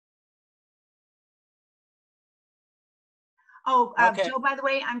Oh, Okay. Joe, by the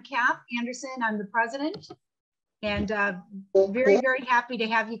way, I'm Kath Anderson. I'm the president. And very, very happy to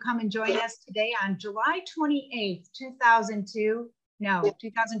have you come and join us today on July 28th,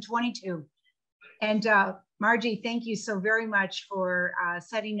 2022. And Margie, thank you so very much for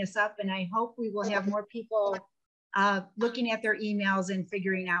setting this up. And I hope we will have more people looking at their emails and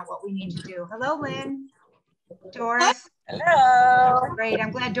figuring out what we need to do. Hello, Lynn. Doris. Hello. Great. I'm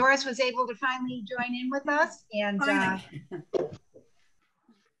glad Doris was able to finally join in with us. And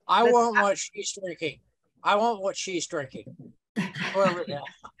I want what she's drinking. I want what she's drinking. Whoever that.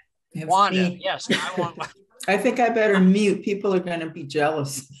 Wanda, me. yes, I want. I think I better mute. People are going to be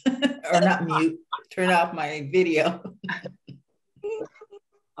jealous. Or not mute, turn off my video.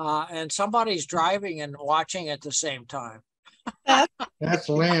 And somebody's driving and watching at the same time. That's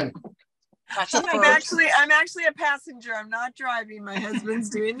Lynn. That's a I'm actually a passenger. I'm not driving. My husband's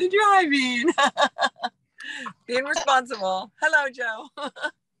doing the driving. Being responsible. Hello, Joe.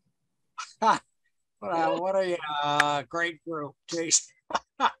 What a great group. Jeez.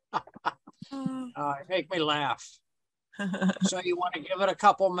 Make me laugh. So you want to give it a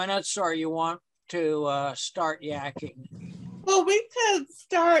couple minutes, or you want to start yakking? Well, we could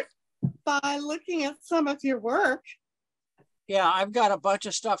start by looking at some of your work. Yeah, I've got a bunch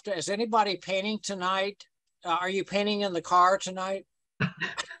of stuff to. Is anybody painting tonight? Are you painting in the car tonight? No,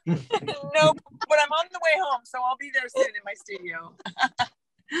 but I'm on the way home, so I'll be there soon in my studio.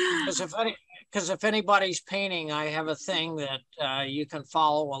 Because if anybody's painting, I have a thing that you can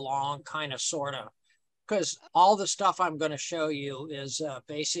follow along, kind of, sort of. Because all the stuff I'm going to show you is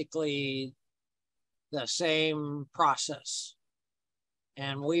basically the same process.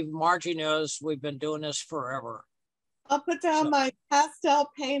 And Margie knows we've been doing this forever. I'll put down my pastel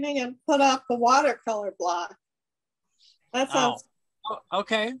painting and put up the watercolor block. That sounds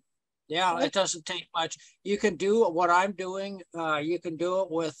okay. Yeah, it doesn't take much. You can do what I'm doing. You can do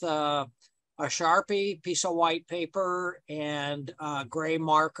it with a Sharpie, piece of white paper, and gray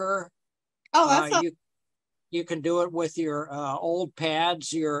marker. Oh, that's you can do it with your old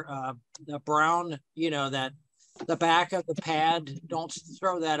pads, your the brown, that the back of the pad. Don't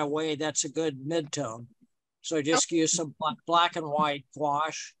throw that away. That's a good mid-tone. So just use some black and white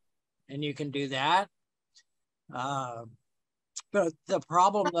gouache, and you can do that. But the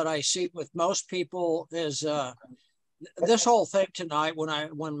problem that I see with most people is this whole thing tonight,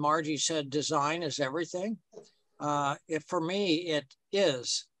 when Margie said design is everything, for me, it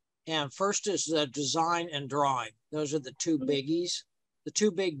is. And first is the design and drawing. Those are the two biggies, the two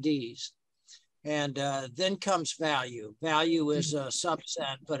big Ds. And then comes value. Value is a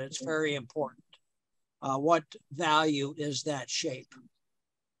subset, but it's very important. What value is that shape?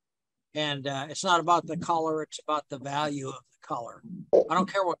 And it's not about the color, it's about the value of the color. I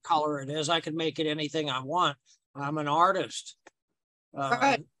don't care what color it is. I can make it anything I want. I'm an artist.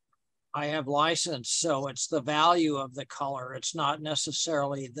 right. I have license, so it's the value of the color. It's not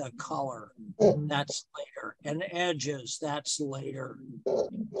necessarily the color. That's later. And edges, that's later.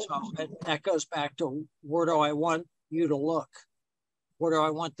 So that goes back to, where do I want you to look? Where do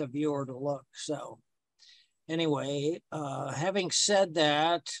I want the viewer to look? So anyway, having said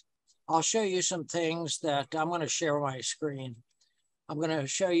that, I'll show you some things that I'm going to share my screen. I'm going to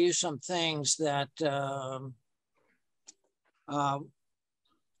show you some things that I've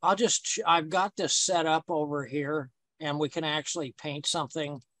got this set up over here, and we can actually paint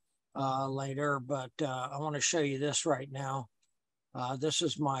something later, but I want to show you this right now. This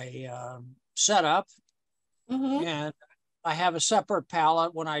is my setup, and I have a separate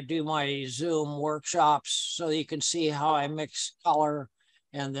palette when I do my Zoom workshops, so you can see how I mix color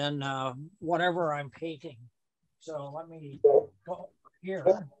and then whatever I'm painting. So let me go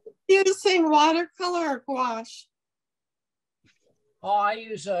here. Using watercolor or gouache? Oh, I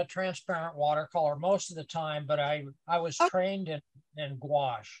use a transparent watercolor most of the time, but I was trained in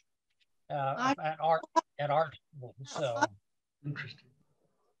gouache at art school. So Interesting.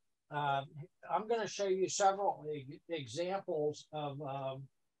 I'm going to show you several examples of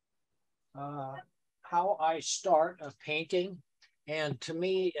how I start a painting, and to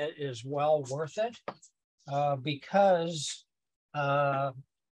me it is well worth it because I'm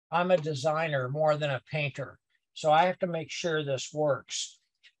a designer more than a painter. So I have to make sure this works.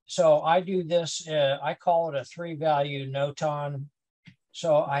 So I do this, I call it a 3-value noton.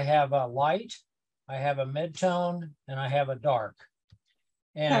 So I have a light, I have a mid-tone, and I have a dark.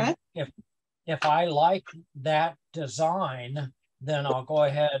 And if I like that design, then I'll go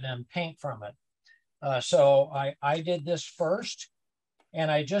ahead and paint from it. So I did this first, and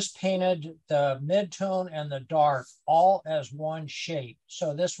I just painted the mid-tone and the dark all as one shape.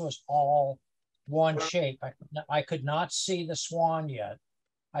 So this was all one shape. I could not see the swan yet.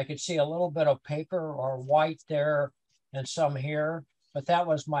 I could see a little bit of paper or white there and some here, but that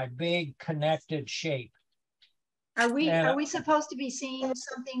was my big connected shape. Are we supposed to be seeing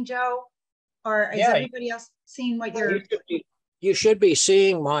something, Joe? Or is Yeah, everybody else seeing what you're? You should be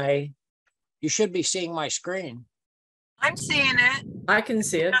seeing my screen. I'm seeing it. I can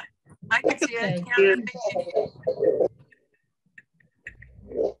see it. I can see it. Yeah.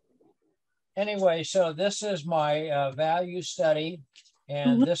 Anyway, so this is my value study,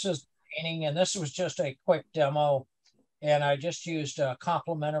 and this is painting, and this was just a quick demo, and I just used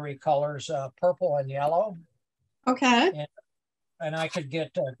complementary colors, purple and yellow. Okay. And I could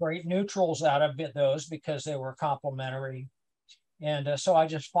get great neutrals out of those because they were complementary. And so I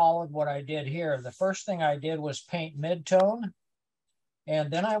just followed what I did here. The first thing I did was paint mid-tone.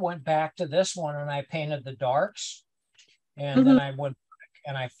 And then I went back to this one and I painted the darks. And then I went back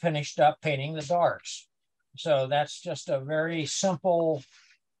and I finished up painting the darks. So that's just a very simple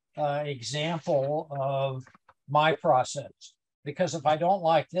example of my process. Because if I don't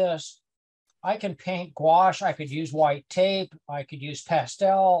like this, I can paint gouache, I could use white tape, I could use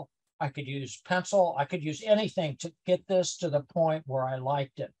pastel, I could use pencil, I could use anything to get this to the point where I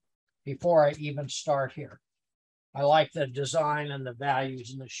liked it before I even start here. I like the design and the values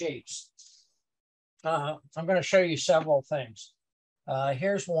and the shapes. I'm going to show you several things.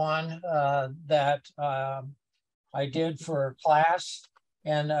 Here's one that I did for class.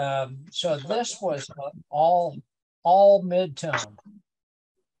 And so this was all mid-tone.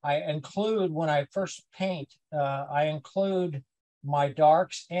 I include, when I first paint, I include my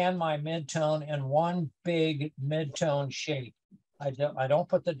darks and my mid-tone in one big mid-tone shape. I don't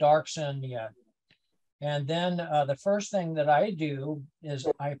put the darks in yet. And then the first thing that I do is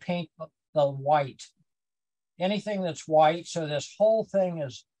I paint the white. Anything that's white, so this whole thing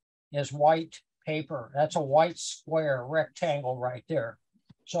is white paper. That's a white square rectangle right there.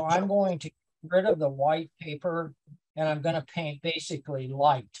 So I'm going to get rid of the white paper and I'm going to paint basically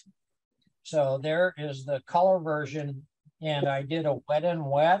light. So there is the color version, and I did a wet and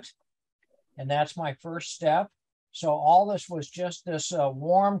wet, and that's my first step. So all this was just this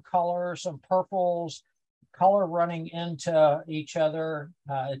warm color, some purples, color running into each other.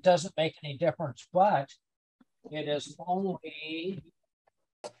 It doesn't make any difference, but it is only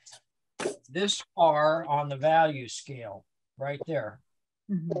this far on the value scale right there.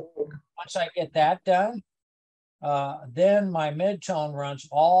 Once I get that done, then my mid-tone runs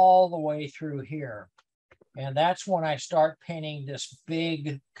all the way through here. And that's when I start painting this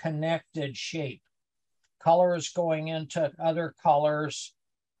big connected shape. Colors going into other colors.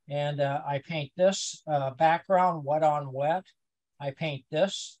 And I paint this background wet on wet. I paint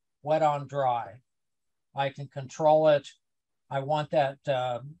this wet on dry. I can control it. I want that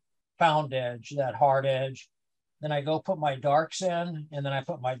found edge, that hard edge. Then I go put my darks in, and then I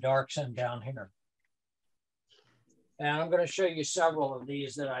put my darks in down here. And I'm going to show you several of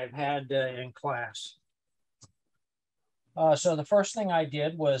these that I've had in class. So the first thing I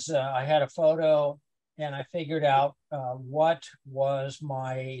did was I had a photo and I figured out what was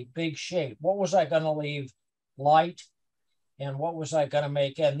my big shape. What was I going to leave light and what was I going to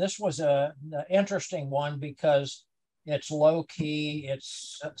make? And this was an interesting one because it's low key,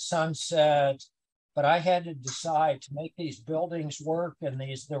 it's sunset, but I had to decide to make these buildings work and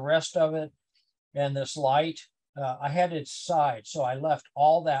the rest of it and this light. I had it side, so I left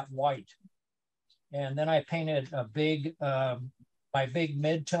all that white. And then I painted a big, my big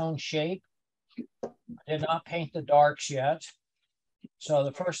mid-tone shape. I did not paint the darks yet. So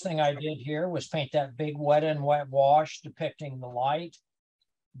the first thing I did here was paint that big wet and wet wash depicting the light.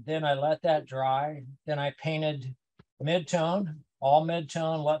 Then I let that dry. Then I painted mid-tone, all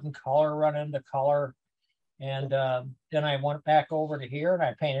mid-tone, letting color run into color. And then I went back over to here and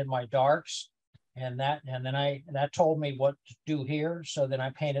I painted my darks. And that told me what to do here. So then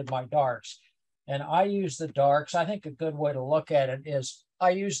I painted my darks. And I use the darks. I think a good way to look at it is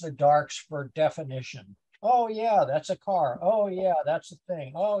I use the darks for definition. Oh yeah, that's a car. Oh yeah, that's a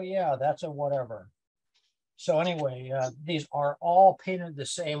thing. Oh yeah, that's a whatever. So anyway, these are all painted the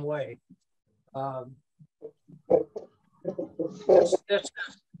same way.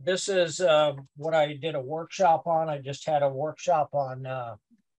 This is what I did a workshop on. I just had a workshop on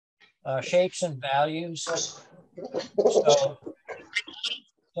shapes and values.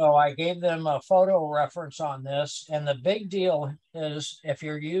 So I gave them a photo reference on this. And the big deal is if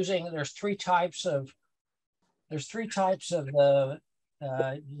you're using, there's three types of the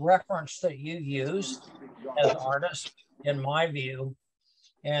reference that you use as artists, in my view.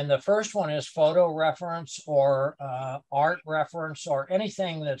 And the first one is photo reference or art reference or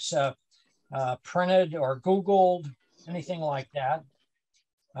anything that's printed or Googled, anything like that.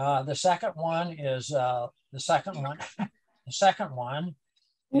 The second one is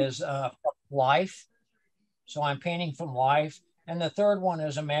life. So I'm painting from life. And the third one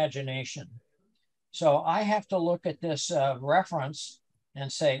is imagination. So I have to look at this reference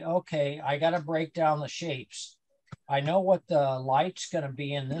and say, okay, I got to break down the shapes. I know what the light's going to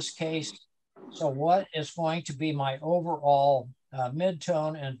be in this case. So what is going to be my overall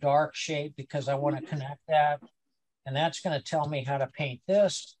mid-tone and dark shape, because I want to connect that. And that's going to tell me how to paint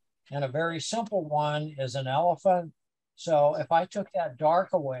this. And a very simple one is an elephant. So if I took that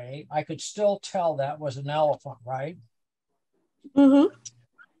dark away, I could still tell that was an elephant, right? Mm-hmm.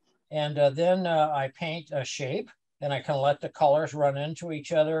 And then I paint a shape, and I can let the colors run into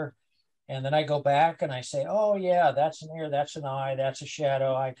each other. And then I go back and I say, oh yeah, that's an ear, that's an eye, that's a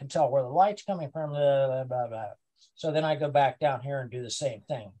shadow. I can tell where the light's coming from, blah, blah, blah, blah. So then I go back down here and do the same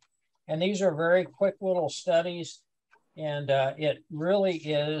thing. And these are very quick little studies. And it really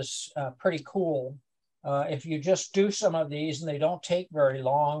is pretty cool. If you just do some of these, and they don't take very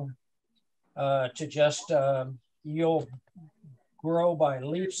long to just, you'll grow by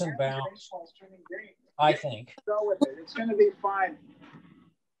leaps and bounds, I think. Go with it. It's going to be fine.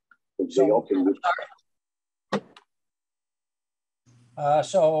 So,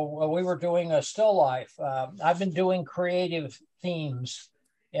 we were doing a still life. I've been doing creative themes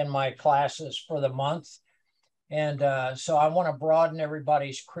in my classes for the month. And so I want to broaden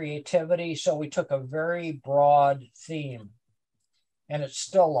everybody's creativity. So we took a very broad theme, and it's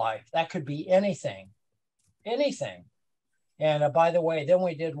still life. That could be anything, anything. And by the way, then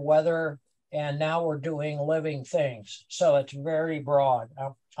we did weather, and now we're doing living things. So it's very broad.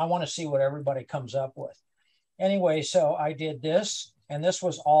 I want to see what everybody comes up with. Anyway, so I did this, and this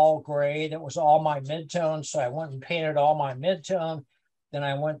was all gray. That was all my midtone. So I went and painted all my midtone. Then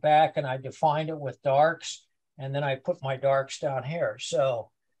I went back and I defined it with darks, and then I put my darks down here.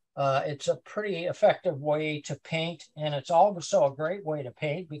 So it's a pretty effective way to paint. And it's also a great way to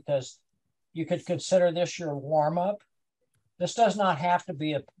paint, because you could consider this your warm-up. This does not have to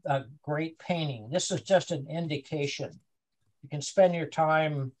be a great painting. This is just an indication. You can spend your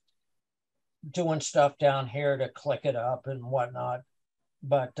time doing stuff down here to click it up and whatnot.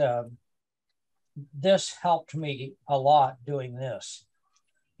 But this helped me a lot doing this.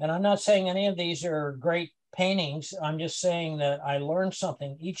 And I'm not saying any of these are great paintings. I'm just saying that I learned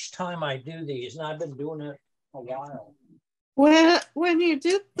something each time I do these, and I've been doing it a while. When you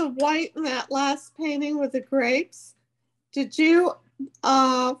did the white in that last painting with the grapes, did you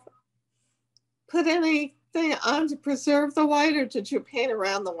put anything on to preserve the white, or did you paint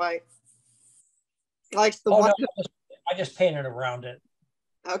around the white? Like the white? No, I just painted around it.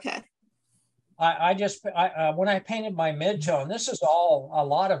 Okay. When I painted my midtone, this is all a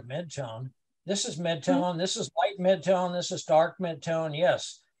lot of midtone. This is midtone. This is light midtone. This is dark midtone.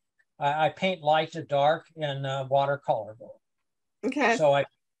 Yes, I paint light to dark in watercolor. Okay. So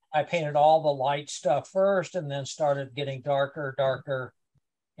I painted all the light stuff first, and then started getting darker.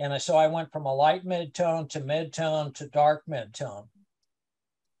 And so I went from a light midtone to dark midtone.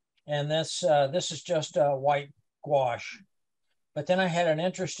 And this is just a white gouache. But then I had an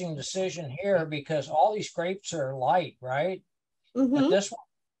interesting decision here, because all these grapes are light, right? Mm-hmm. But this one's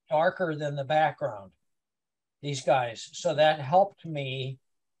darker than the background, these guys. So that helped me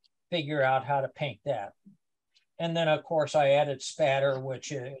figure out how to paint that. And then, of course, I added spatter,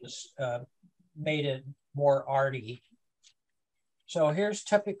 which is made it more arty. So here's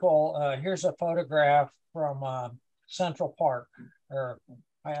typical, here's a photograph from Central Park, or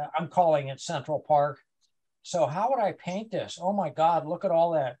I'm calling it Central Park. So how would I paint this? Oh my God, look at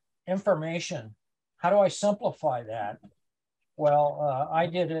all that information. How do I simplify that? Well, I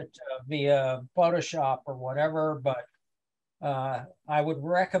did it via Photoshop or whatever, but I would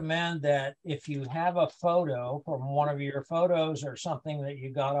recommend that if you have a photo from one of your photos or something that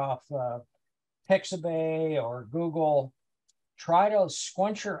you got off Cibere or Google, try to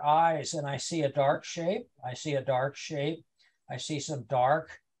squint your eyes, and I see a dark shape. I see a dark shape. I see some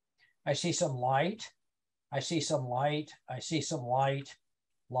dark. I see some light. I see some light. I see some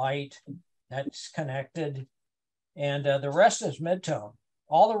light. That's connected. And the rest is midtone.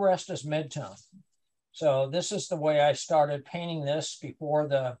 All the rest is midtone. So this is the way I started painting this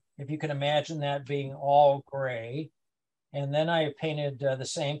before if you can imagine that being all gray. And then I painted the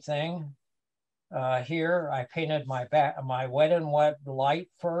same thing. Here I painted my wet and wet light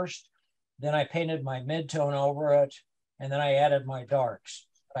first. Then I painted my midtone over it. And then I added my darks.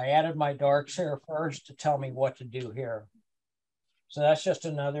 I added my darks here first to tell me what to do here. So that's just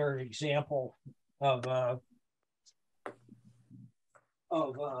another example of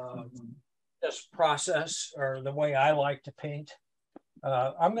this process, or the way I like to paint.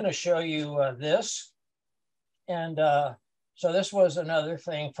 I'm going to show you this. And so this was another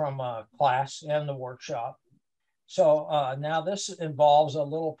thing from class and the workshop. So now this involves a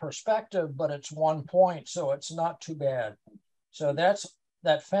little perspective, but it's 1 point, so it's not too bad. So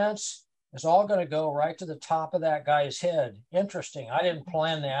that fence is all going to go right to the top of that guy's head. Interesting. I didn't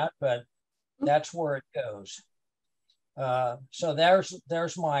plan that, but that's where it goes. So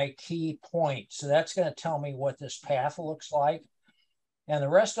there's my key point. So that's going to tell me what this path looks like. And the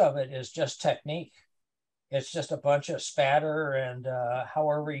rest of it is just technique. It's just a bunch of spatter and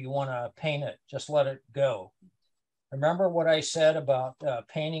however you want to paint it, just let it go. Remember what I said about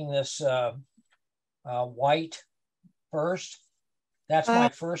painting this white first? That's my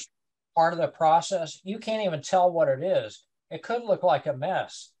first part of the process. You can't even tell what it is. It could look like a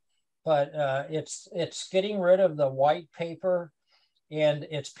mess, but it's getting rid of the white paper and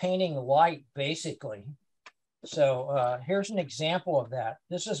it's painting light basically. So here's an example of that.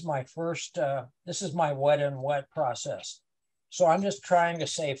 This is my first, this is my wet and wet process. So I'm just trying to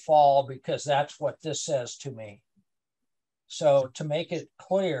say fall because that's what this says to me. So to make it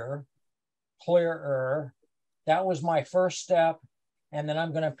clearer, that was my first step. And then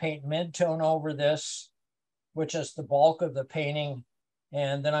I'm going to paint mid-tone over this, which is the bulk of the painting.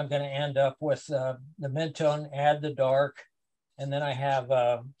 And then I'm going to end up with the mid-tone, add the dark, and then I have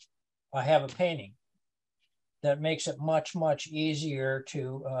a painting that makes it much, much easier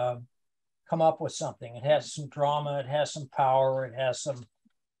to come up with something. It has some drama, it has some power, it has some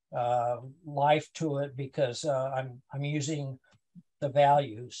life to it because I'm using the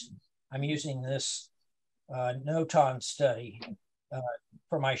values. I'm using this Noton study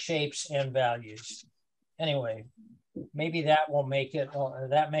for my shapes and values. Anyway, maybe that will make it,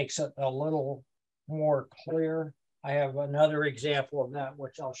 that makes it a little more clear. I have another example of that,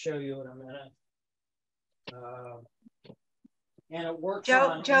 which I'll show you in a minute. And it works.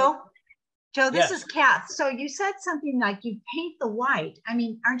 Joe, this Yes. is Kath. So you said something like you paint the white. I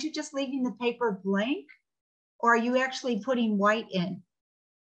mean, aren't you just leaving the paper blank, or are you actually putting white in?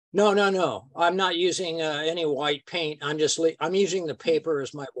 No. I'm not using any white paint. I'm using the paper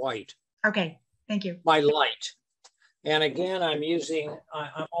as my white. Okay, thank you. My light. And again, I'm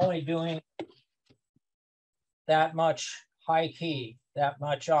only doing that much high key, that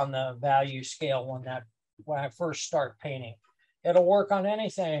much on the value scale when I first start painting. It'll work on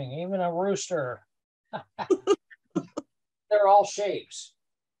anything, even a rooster. They're all shapes.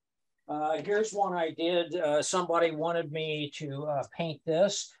 Here's one I did. Somebody wanted me to paint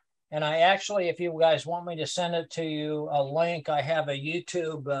this. And I actually, if you guys want me to send it to you, a link, I have a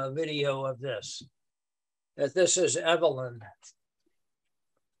YouTube video of this. This is Evelyn.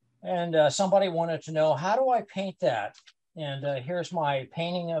 And somebody wanted to know, how do I paint that? And here's my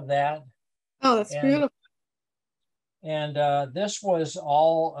painting of that. Oh, that's beautiful. And this was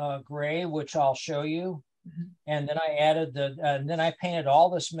all gray, which I'll show you. Mm-hmm. And then I added and then I painted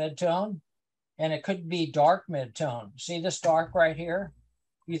all this mid-tone, and it could be dark mid-tone. See this dark right here?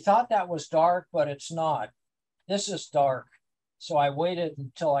 You thought that was dark, but it's not. This is dark. So I waited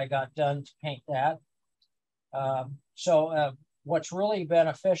until I got done to paint that. What's really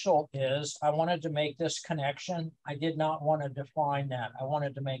beneficial is I wanted to make this connection. I did not want to define that. I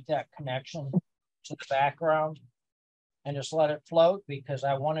wanted to make that connection to the background and just let it float because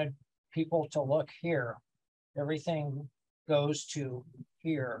I wanted people to look here. Everything goes to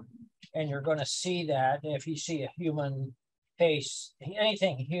here. And you're going to see that if you see a human face,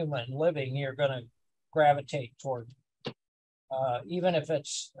 anything human living, you're going to gravitate toward, even if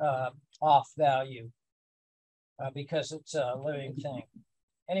it's off value. Because it's a living thing.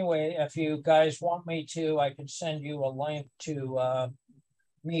 Anyway, if you guys want me to, I can send you a link to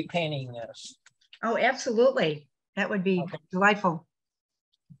me painting this. Oh, absolutely. That would be delightful.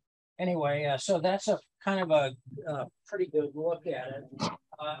 Anyway, so that's a kind of a pretty good look at it.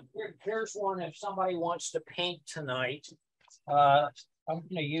 Here's one if somebody wants to paint tonight. I'm going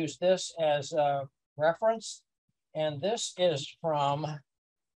to use this as a reference. And this is from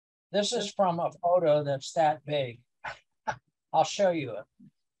a photo that's that big. I'll show you it.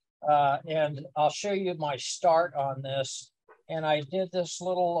 And I'll show you my start on this. And I did this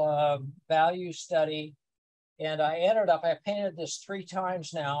little value study. And I painted this 3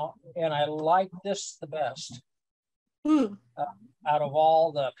 times now. And I like this the best out of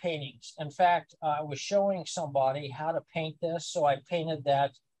all the paintings. In fact, I was showing somebody how to paint this. So I painted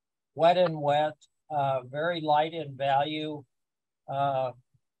that wet and wet, very light in value.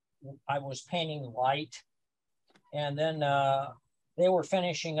 I was painting light, and then they were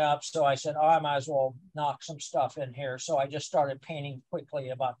finishing up. So I said, oh, I might as well knock some stuff in here. So I just started painting quickly,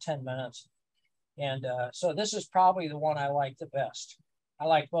 about 10 minutes. And so this is probably the one I like the best. I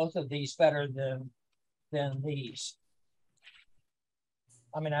like both of these better than these.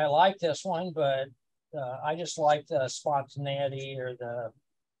 I mean, I like this one, but I just like the spontaneity or the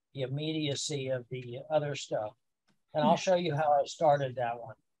immediacy of the other stuff. And I'll show you how I started that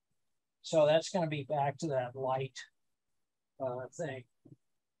one. So that's going to be back to that light thing.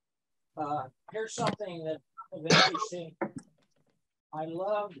 Here's something that is interesting. I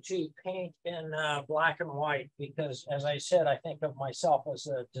love to paint in black and white because, as I said, I think of myself as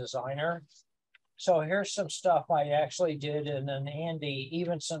a designer. So here's some stuff I actually did in an Andy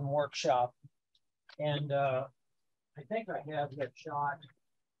Evenson workshop. And I think I have that shot.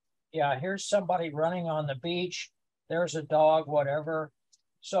 Yeah, here's somebody running on the beach. There's a dog, whatever.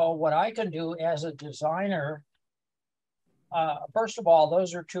 So what I can do as a designer, first of all,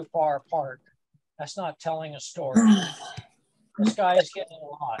 those are too far apart. That's not telling a story. This guy is getting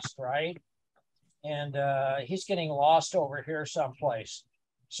lost, right? And he's getting lost over here someplace.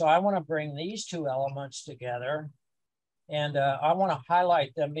 So I want to bring these two elements together, and I want to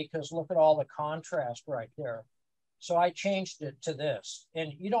highlight them because look at all the contrast right there. So I changed it to this.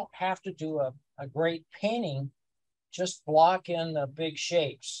 And you don't have to do a great painting, just block in the big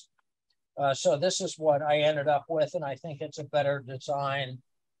shapes. So this is what I ended up with, and I think it's a better design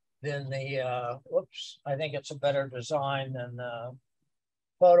than the, I think it's a better design than the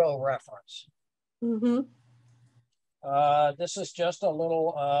photo reference. Mm-hmm. This is just a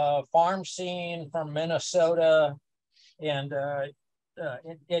little farm scene from Minnesota, and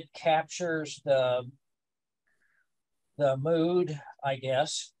it captures the mood, I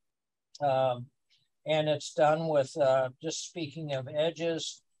guess. And it's done with, just speaking of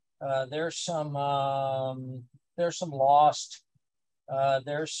edges, there's some lost,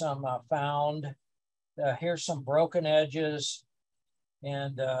 there's some found, here's some broken edges,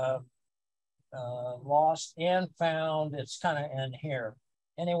 and lost and found, it's kind of in here.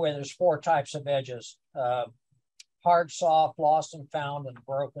 Anyway, there's 4 types of edges, hard, soft, lost and found, and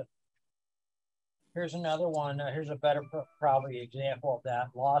broken. Here's another one. Here's a better probably example of that,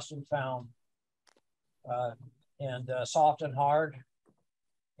 lost and found, and soft and hard,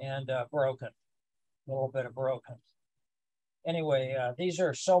 and broken, a little bit of broken. Anyway, these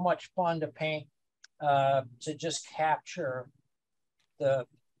are so much fun to paint, to just capture the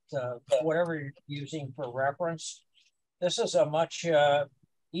whatever you're using for reference. This is a much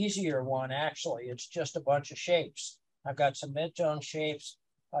easier one, actually. It's just a bunch of shapes. I've got some mid-tone shapes.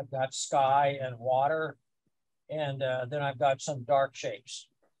 I've got sky and water. And then I've got some dark shapes,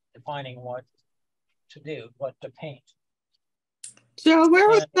 defining what to do, what to paint. Joe, where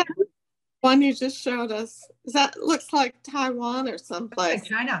was that one you just showed us? That looks like Taiwan or someplace. Like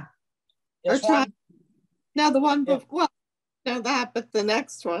China. This one? No, the one Yeah. before. Well, no, that, but the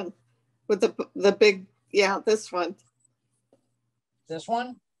next one with the big, yeah, this one. This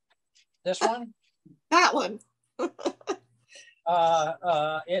one? This one? That one.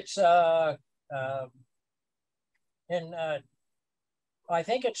 It's in I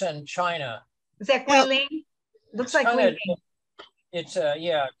think it's in China. Is that Guilin? Looks like Guilin. It's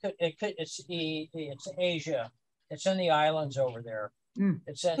yeah, it's Asia. It's in the islands over there.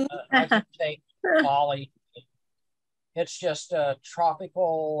 It's in I could say Bali. It's just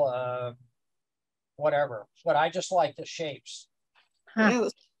tropical whatever, but I just like the shapes. Yeah,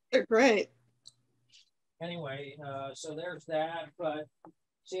 they're great. Anyway, so there's that. But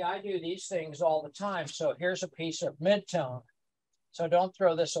see, I do these things all the time. So here's a piece of mid-tone. So don't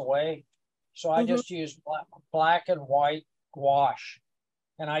throw this away. So I just used black and white gouache.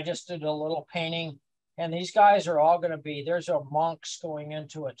 And I just did a little painting. And these guys are all going to be, there's a monks going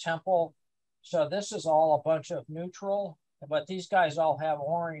into a temple. So this is all a bunch of neutral, but these guys all have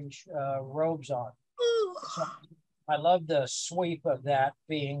orange robes on. So I love the sweep of that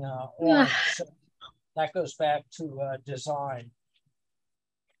being orange. So that goes back to design.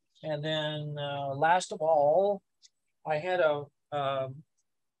 And then last of all, I had a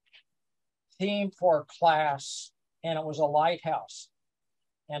theme for class, and it was a lighthouse.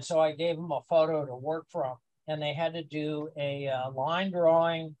 And so I gave them a photo to work from, and they had to do a line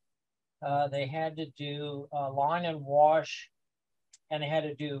drawing. They had to do a line and wash, and they had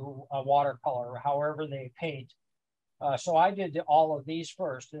to do a watercolor, however they paint. So I did all of these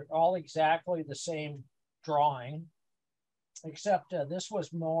first. They're all exactly the same drawing, except this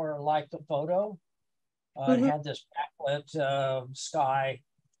was more like the photo. It had this backlit sky,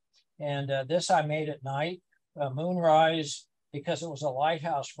 and this I made at night, moonrise, because it was a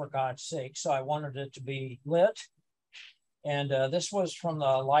lighthouse, for God's sake. So I wanted it to be lit. And this was from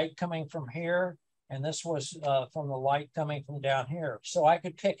the light coming from here, and this was from the light coming from down here. So I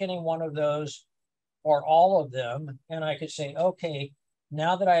could pick any one of those or all of them. And I could say, okay,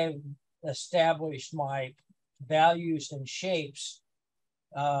 now that I've established my values and shapes,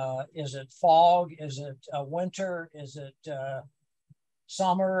 is it fog? Is it winter? Is it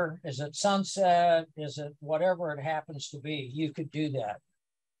summer? Is it sunset? Is it whatever it happens to be? You could do that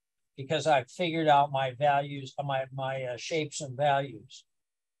because I've figured out my values, my shapes and values,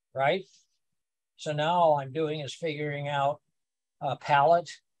 right? So now all I'm doing is figuring out palette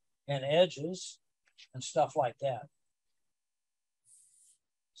and edges and stuff like that.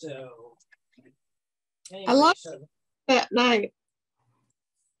 So anyway, I love at night.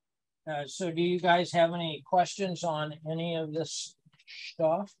 So do you guys have any questions on any of this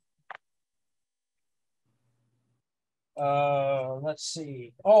stuff? Let's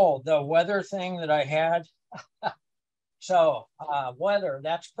see. Oh, the weather thing that I had. So weather,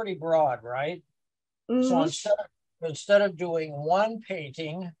 that's pretty broad, right? So instead of doing one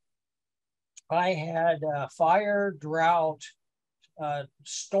painting, I had fire, drought,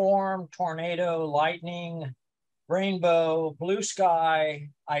 storm, tornado, lightning, rainbow, blue sky.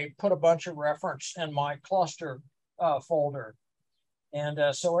 I put a bunch of reference in my cluster folder. And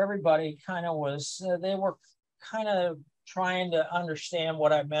so everybody kind of was, they were kind of trying to understand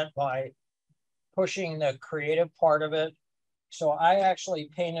what I meant by pushing the creative part of it. So I actually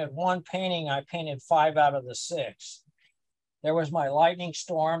painted one painting, I painted 5 out of the 6. There was my lightning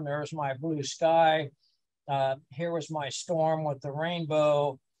storm, there was my blue sky. Here was my storm with the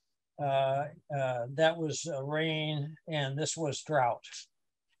rainbow. That was rain, and this was drought.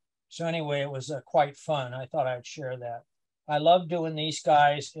 So anyway, it was quite fun. I thought I'd share that. I love doing these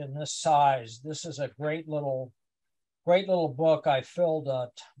guys in this size. This is a great little book. I filled a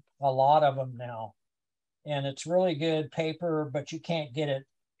lot of them now, and it's really good paper, but you can't get it.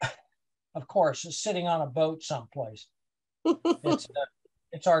 Of course, it's sitting on a boat someplace.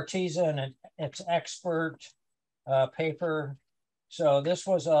 It's artisan and it's expert paper. So this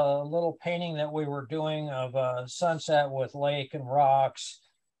was a little painting that we were doing of a sunset with lake and rocks.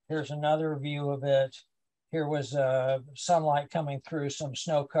 Here's another view of it. Here was sunlight coming through some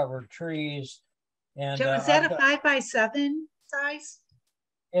snow-covered trees. And Joe, is that a 5x7 size?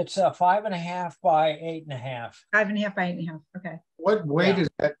 It's a 5.5 by 8.5. 5.5 by 8.5. Okay. What weight is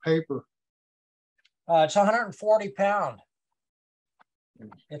that paper? It's 140 pounds.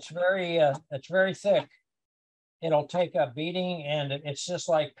 It's very thick. It'll take a beating, and it's just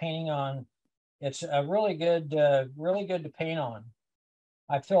like painting on. It's a really good to paint on.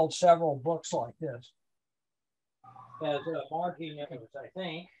 I filled several books like this. As Margie knows, I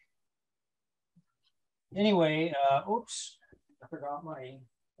think. Anyway, oops, I forgot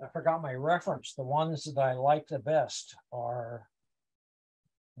my reference. The ones that I like the best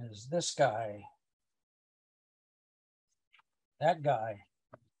is this guy, that guy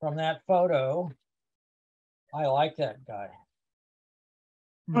from that photo. I like that guy.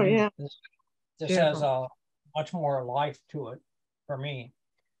 Oh yeah. This has a much more life to it for me.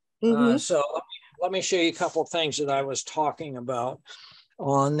 So let me show you a couple of things that I was talking about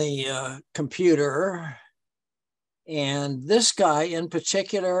on the computer. And this guy in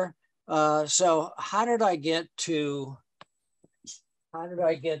particular, so how did I get to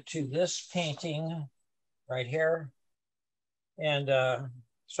this painting right here? And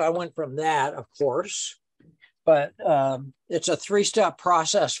so I went from that, of course, but it's a 3-step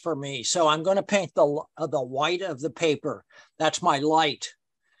process for me. So I'm going to paint the white of the paper. That's my light.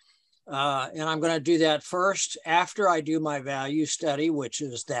 And I'm going to do that first after I do my value study, which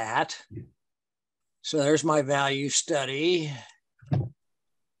is that. So there's my value study.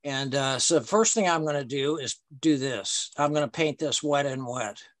 And so the first thing I'm going to do is do this. I'm going to paint this wet and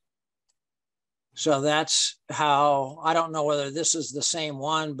wet. So that's how, I don't know whether this is the same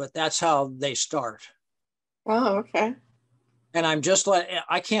one, but that's how they start. Oh, okay. And I'm just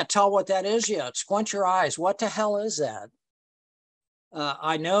I can't tell what that is yet. Squint your eyes. What the hell is that?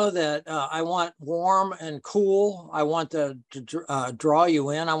 I know that I want warm and cool. I want to draw you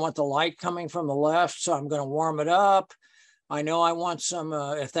in. I want the light coming from the left, so I'm going to warm it up. I know I want some,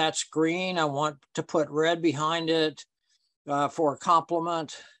 if that's green, I want to put red behind it for a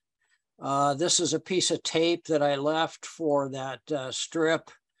complement. This is a piece of tape that I left for that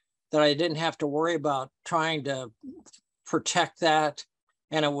strip that I didn't have to worry about trying to protect that.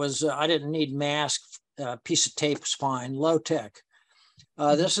 And it was, I didn't need mask, piece of tape's fine, low tech.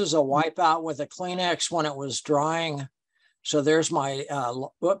 This is a wipeout with a Kleenex when it was drying. So there's my,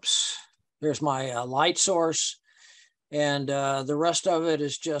 there's my light source. And the rest of it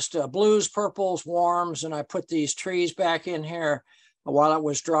is just blues, purples, warms. And I put these trees back in here while it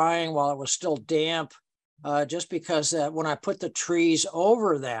was drying, while it was still damp. just because when I put the trees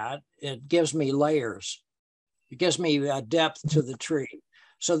over that, it gives me layers. It gives me a depth to the tree.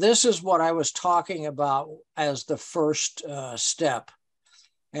 So this is what I was talking about as the first step.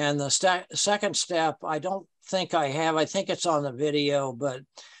 And the second step, I don't think I have. I think it's on the video, but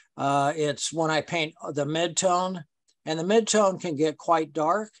it's when I paint the midtone. And the midtone can get quite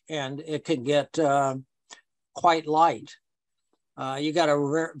dark and it can get quite light. You got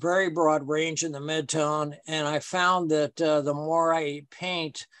a very broad range in the midtone. And I found that the more I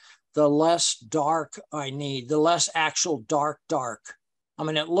paint, the less dark I need, the less actual dark. I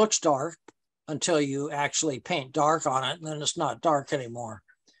mean, it looks dark until you actually paint dark on it, and then it's not dark anymore.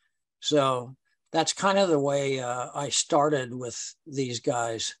 So that's kind of the way I started with these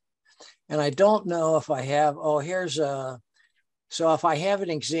guys. And I don't know if I have, oh, here's a, so if I have an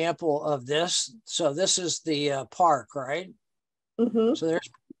example of this, so this is the park, right? Mm-hmm. So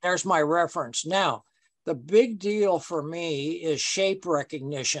there's my reference. Now, the big deal for me is shape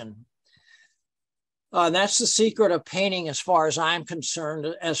recognition. That's the secret of painting as far as I'm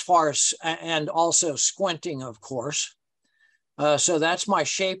concerned, as far as, and also squinting, of course. So that's my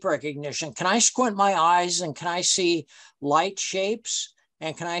shape recognition. Can I squint my eyes and can I see light shapes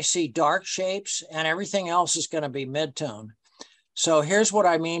and can I see dark shapes, and everything else is going to be midtone. So here's what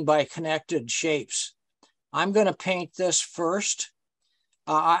I mean by connected shapes. I'm going to paint this first.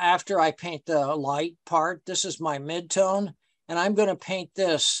 After I paint the light part, this is my midtone, and I'm going to paint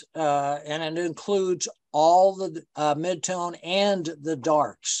this, and it includes all the midtone and the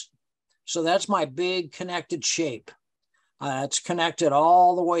darks. So that's my big connected shape. It's connected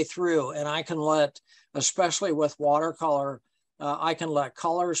all the way through, and I can let, especially with watercolor, I can let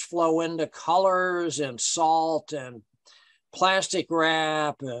colors flow into colors and salt and plastic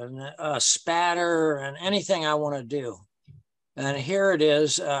wrap and spatter and anything I want to do. And here it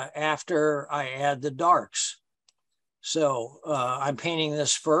is after I add the darks. So I'm painting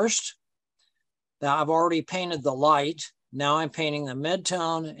this first. Now I've already painted the light. Now I'm painting the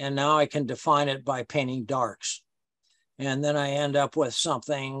midtone, and now I can define it by painting darks. And then I end up with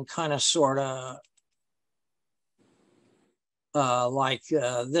something kind of sort of like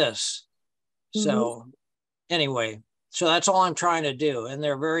this. So anyway, so that's all I'm trying to do. And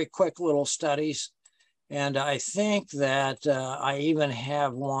they're very quick little studies. And I think that I even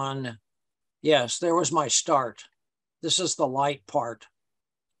have one. Yes, there was my start. This is the light part.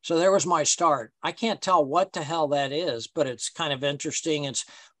 So there was my start. I can't tell what the hell that is, but it's kind of interesting. It's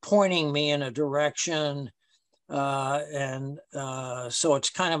pointing me in a direction. So it's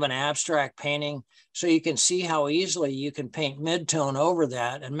kind of an abstract painting. So you can see how easily you can paint midtone over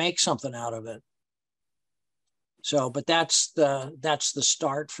that and make something out of it. So, but that's the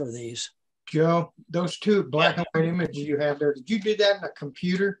start for these. Joe, those two black and white images you have there, did you do that in a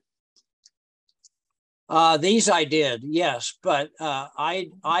computer? These I did, yes, but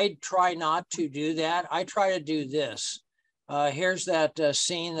I try not to do that. I try to do this. Here's that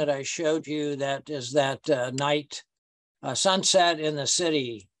scene that I showed you. That is that night sunset in the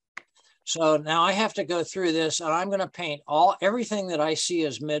city. So now I have to go through this, and I'm going to paint everything that I see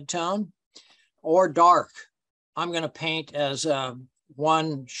as midtone or dark. I'm going to paint as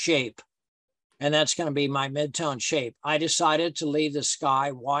one shape, and that's going to be my midtone shape. I decided to leave the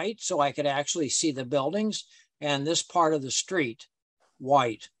sky white so I could actually see the buildings and this part of the street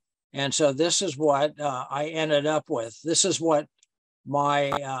white. And so this is what I ended up with. This is what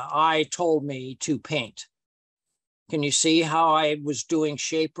my eye told me to paint. Can you see how I was doing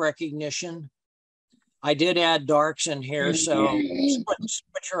shape recognition? I did add darks in here, so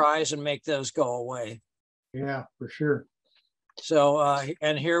switch your eyes and make those go away. Yeah, for sure. So,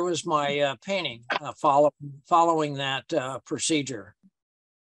 and here was my painting following that procedure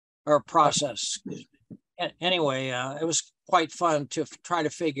or process. Anyway, it was quite fun to try to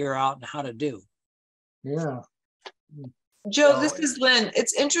figure out how to do. Yeah. Joe, this is Lynn.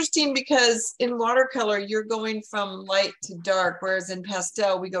 It's interesting because in watercolor, you're going from light to dark, whereas in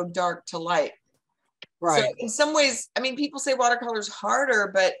pastel, we go dark to light. Right. So in some ways, I mean, people say watercolor is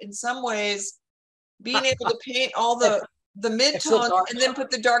harder, but in some ways, being able to paint all the midtones and then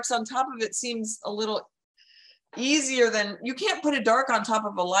put the darks on top of it seems a little easier than, you can't put a dark on top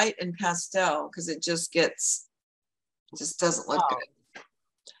of a light in pastel because it just doesn't look good.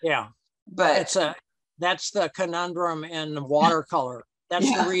 Yeah. But that's the conundrum in watercolor.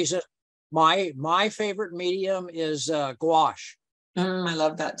 That's the reason my favorite medium is gouache. I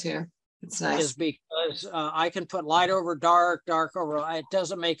love that too. It's nice. Is because I can put light over dark, dark over light. It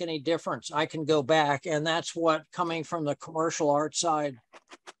doesn't make any difference. I can go back, and that's what, coming from the commercial art side,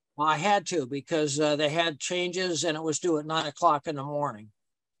 I had to, because they had changes and it was due at 9 o'clock in the morning.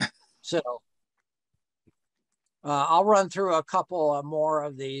 So I'll run through a couple more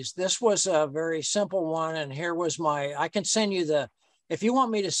of these. This was a very simple one. And here was my, I can send you the, if you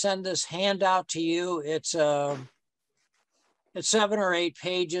want me to send this handout to you, it's 7 or 8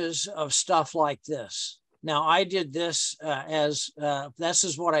 pages of stuff like this. Now I did this this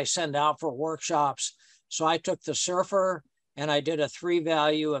is what I send out for workshops. So I took the surfer and I did a 3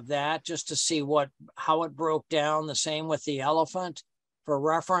 value of that just to see how it broke down. The same with the elephant for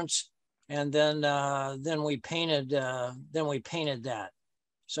reference. And then we painted that.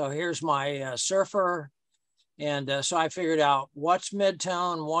 So here's my surfer. And so I figured out what's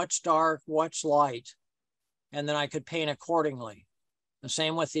mid-tone, what's dark, what's light. And then I could paint accordingly. The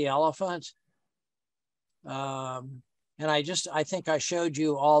same with the elephant. And I think I showed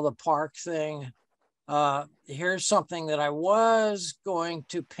you all the park thing. Here's something that I was going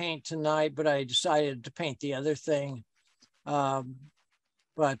to paint tonight, but I decided to paint the other thing.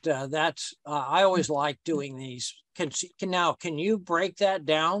 But that's, I always like doing these. Can you break that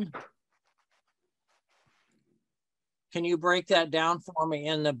down? Can you break that down for me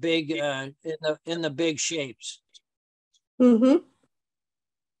in the big, in the big shapes? Mm-hmm.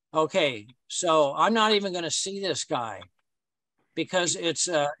 Okay, so I'm not even going to see this guy because it's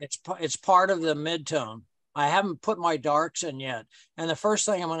part of the midtone. I haven't put my darks in yet. And the first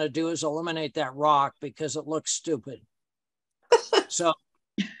thing I'm going to do is eliminate that rock because it looks stupid. So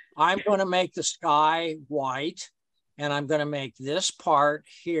I'm going to make the sky white, and I'm going to make this part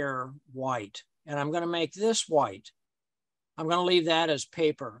here white, and I'm going to make this white. I'm going to leave that as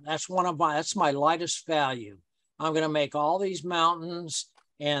paper. That's my lightest value. I'm going to make all these mountains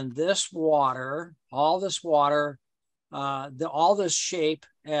and this water, all this shape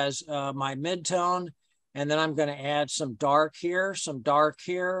as my midtone. And then I'm going to add some dark here, some dark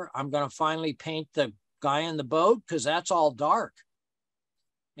here. I'm going to finally paint the guy in the boat because that's all dark.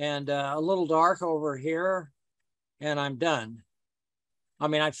 And a little dark over here, and I'm done. I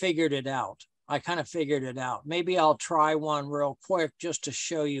mean, I figured it out. I kind of figured it out. Maybe I'll try one real quick just to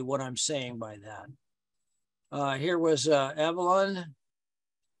show you what I'm saying by that. Here was Evelyn.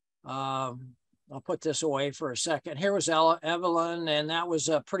 I'll put this away for a second. Here was Evelyn, and that was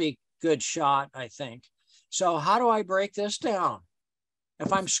a pretty good shot, I think. So how do I break this down?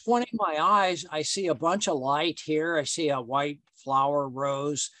 If I'm squinting my eyes, I see a bunch of light here. I see a white flower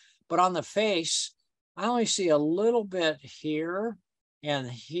rose, but on the face, I only see a little bit here and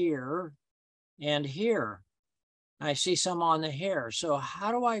here and here. I see some on the hair. So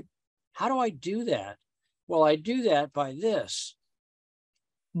how do I do that? Well, I do that by this.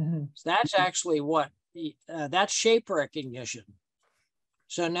 Mm-hmm. So that's actually that's shape recognition.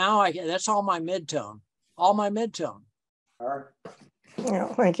 So now that's all my midtone, All right.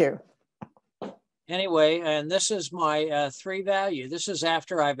 Yeah, thank you. Anyway, and this is my 3 value. This is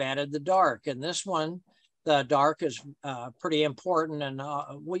after I've added the dark. And this one, the dark is pretty important. And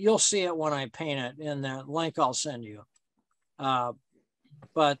you'll see it when I paint it in the link I'll send you. But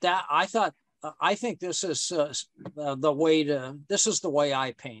I think this is this is the way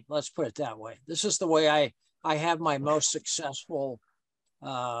I paint. Let's put it that way. This is the way I have my most successful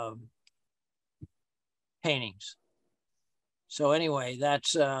paintings. So anyway,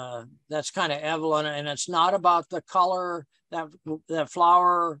 that's kind of Evelyn, and it's not about the color. That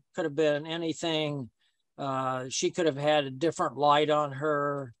flower could have been anything. She could have had a different light on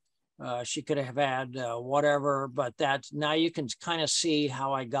her. She could have had whatever, but now you can kind of see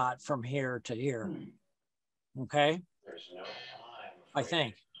how I got from here to here. Okay, I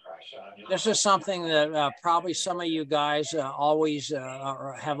think this is something that probably some of you guys always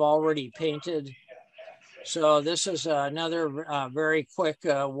have already painted. So this is another very quick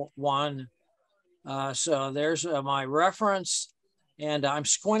one. So there's my reference, and I'm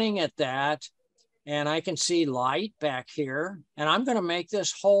squinting at that, and I can see light back here. And I'm going to make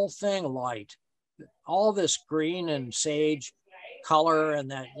this whole thing light. All this green and sage color and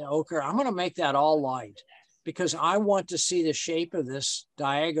that ochre, I'm going to make that all light because I want to see the shape of this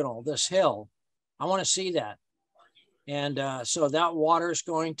diagonal, this hill. I want to see that. And so that water is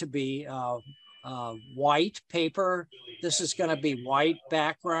going to be white paper. This is going to be white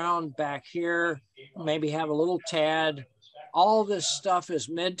background back here. Maybe have a little tad. All this stuff is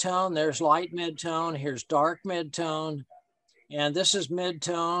midtone. There's light midtone. Here's dark midtone. And this is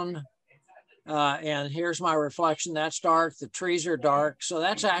midtone. And here's my reflection. That's dark. The trees are dark. So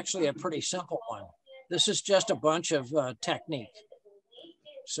that's actually a pretty simple one. This is just a bunch of technique.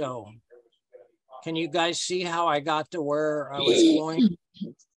 So can you guys see how I got to where I was going?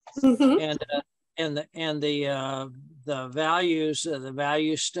 And the values, the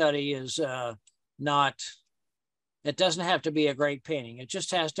value study is not, it doesn't have to be a great painting. It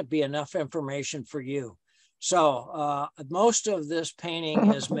just has to be enough information for you. So most of this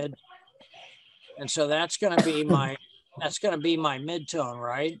painting is mid, and so that's going to be my mid-tone,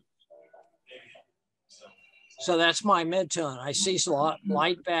 right? So that's my mid-tone. I see a lot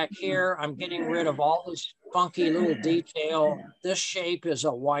light back here. I'm getting rid of all this funky little detail. This shape is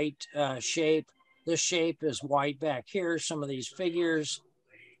a white shape. This shape is white back here. Some of these figures.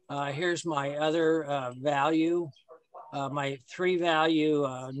 Here's my other value. My 3-value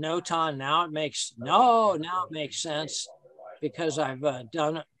noton. Now it makes sense because I've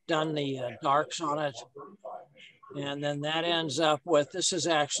done the darks on it. And then that ends up with, this is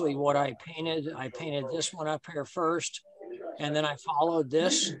actually what I painted. I painted this one up here first, and then I followed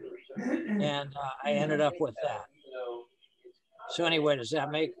this, and I ended up with that. So anyway, does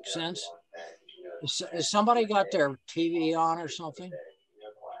that make sense? Has somebody got their TV on or something?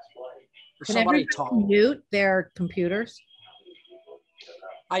 Or Can somebody everybody talk? mute their computers?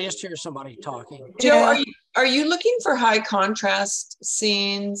 I just hear somebody talking. Joe, are you looking for high contrast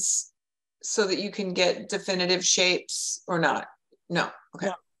scenes so that you can get definitive shapes or not? No.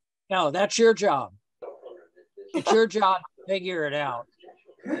 Okay. No, that's your job. It's your job to figure it out,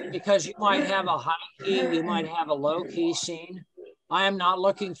 because you might have a high key, you might have a low key scene. I am not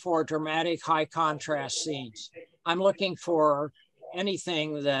looking for dramatic high contrast scenes. I'm looking for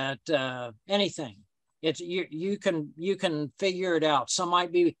anything that anything. It's you can figure it out. Some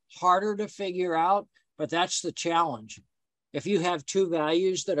might be harder to figure out, but that's the challenge. If you have two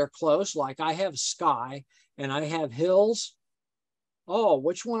values that are close, like I have sky and I have hills, oh,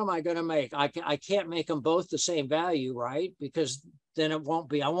 which one am I going to make? I can't make them both the same value, right? Because then it won't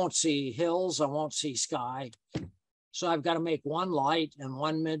be, I won't see hills, I won't see sky. So I've got to make one light and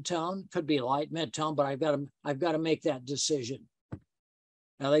one mid-tone. Could be light mid-tone, but I've got to make that decision.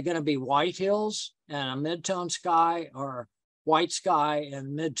 Are they going to be white hills and a mid-tone sky, or white sky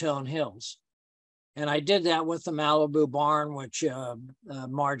and mid-tone hills? And I did that with the Malibu barn, which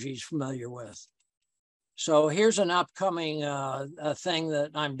Margie's familiar with. So here's an upcoming thing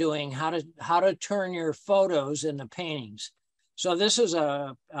that I'm doing, how to turn your photos into paintings. So this is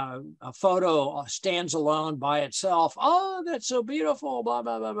a photo stands alone by itself. Oh, that's so beautiful, blah,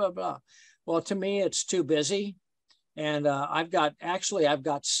 blah, blah, blah, blah. Well, to me, it's too busy. And I've got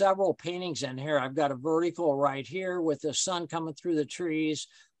several paintings in here. I've got a vertical right here with the sun coming through the trees.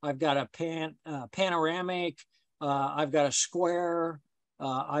 I've got a panoramic. I've got a square.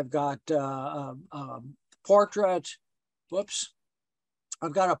 I've got a portrait. Whoops.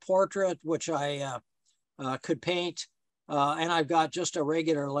 I've got a portrait, which I could paint. And I've got just a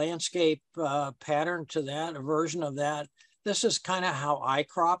regular landscape pattern to that, a version of that. This is kind of how I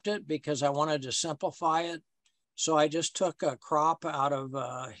cropped it because I wanted to simplify it. So I just took a crop out of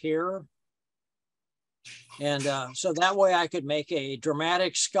here. And so that way I could make a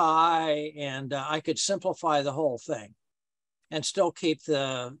dramatic sky, and I could simplify the whole thing and still keep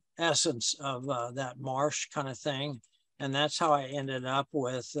the essence of that marsh kind of thing. And that's how I ended up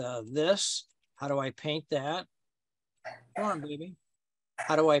with this. How do I paint that? Come on, baby.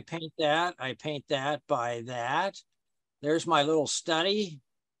 How do I paint that? I paint that by that. There's my little study.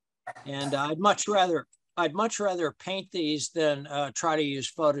 And I'd much rather paint these than try to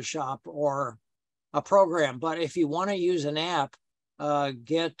use Photoshop or a program. But if you want to use an app,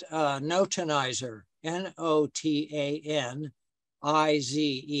 get Notanizer, Notanizer.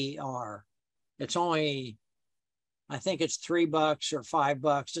 It's only, I think it's $3 or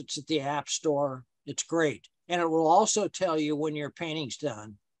 $5. It's at the App Store. It's great. And it will also tell you when your painting's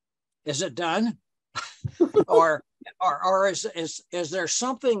done. Is it done? or is there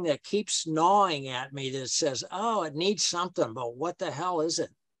something that keeps gnawing at me that says, oh, it needs something, but what the hell is it?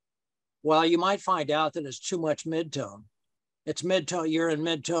 Well, you might find out that it's too much mid-tone. It's mid-tone, you're in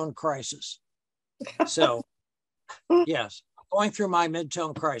mid-tone crisis. So yes, going through my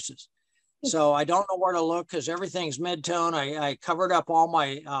mid-tone crisis. So I don't know where to look because everything's mid-tone. I covered up all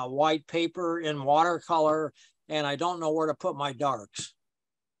my white paper in watercolor, and I don't know where to put my darks.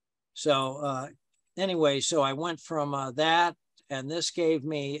 So anyway, so I went from that, and this gave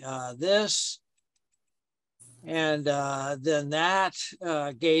me this. And then that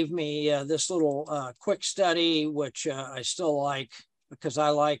gave me this little quick study, which I still like because I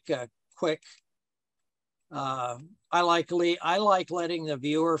like quick. I like letting the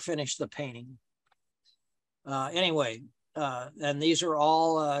viewer finish the painting. Anyway, and these are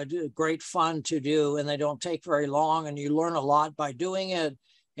all great fun to do, and they don't take very long, and you learn a lot by doing it.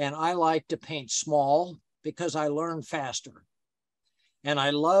 And I like to paint small because I learn faster. And I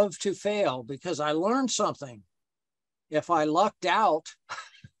love to fail because I learned something. If I lucked out,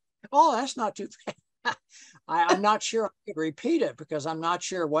 oh, that's not too bad. I'm not sure I could repeat it because I'm not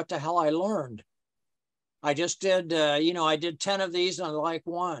sure what the hell I learned. I just did, you know, I did 10 of these and I like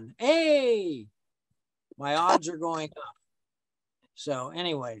one. Hey, my odds are going up. So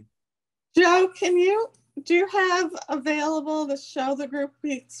anyway. Joe, do you have available to show the group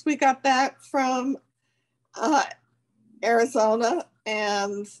we got back from Arizona?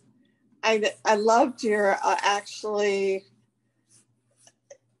 And I loved your actually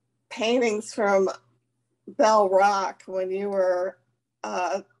paintings from Bell Rock when you were,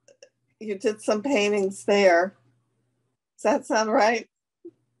 you did some paintings there. Does that sound right?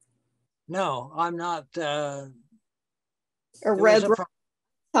 No, I'm not. Or Red Rock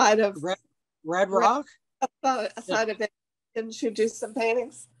side of Red Rock? Side of it. Didn't you do some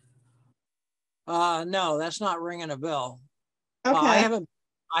paintings? No, that's not ringing a bell. Okay.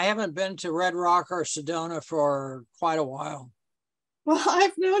 I haven't been to Red Rock or Sedona for quite a while. Well,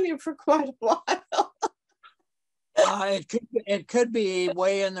 I've known you for quite a while. It could be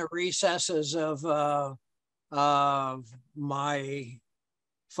way in the recesses of my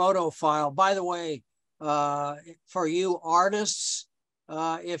photo file. By the way, for you artists,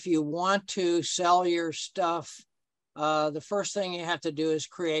 if you want to sell your stuff, the first thing you have to do is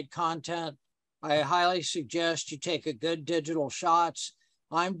create content. I highly suggest you take a good digital shots.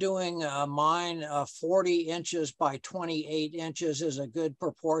 I'm doing mine 40 inches by 28 inches is a good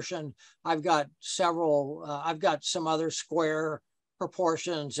proportion. I've got several, I've got some other square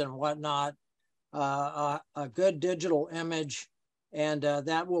proportions and whatnot. A good digital image, and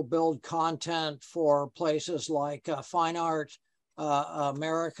that will build content for places like Fine Art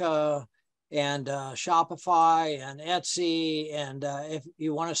America and Shopify and Etsy. And if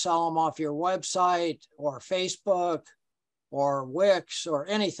you want to sell them off your website or Facebook or Wix or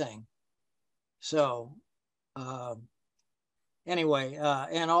anything. So anyway,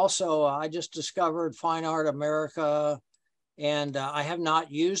 and also I just discovered Fine Art America, and I have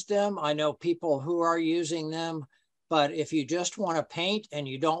not used them. I know people who are using them, but if you just want to paint and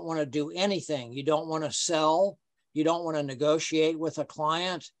you don't want to do anything, you don't want to sell, you don't want to negotiate with a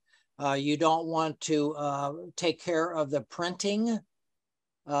client, you don't want to take care of the printing, you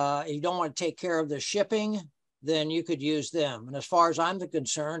don't want to take care of the shipping, then you could use them. And as far as I'm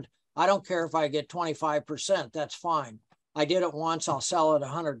concerned, I don't care if I get 25%, that's fine. I did it once, I'll sell it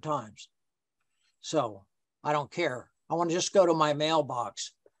 100 times. So I don't care. I want to just go to my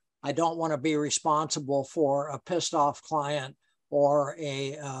mailbox. I don't want to be responsible for a pissed off client or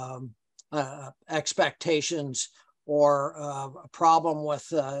expectations or a problem with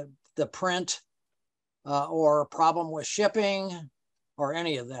the print or a problem with shipping or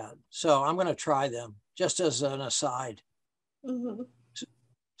any of that. So I'm going to try them just as an aside. Mm-hmm.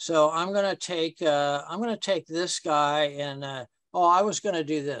 So I'm going to take this guy and oh, I was going to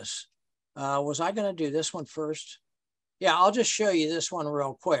do this. Was I going to do this one first? Yeah, I'll just show you this one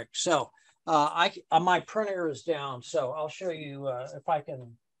real quick. So my printer is down, so I'll show you if I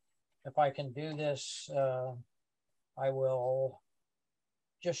can do this. I will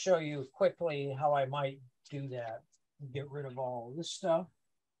just show you quickly how I might do that. Get rid of all this stuff.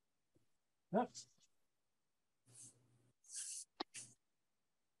 Yep.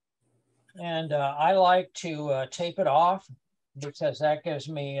 And I like to tape it off because that gives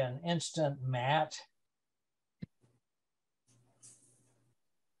me an instant matte.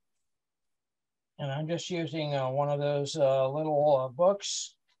 And I'm just using one of those little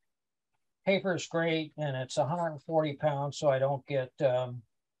books. Paper's great, and it's 140 pounds, so I don't get the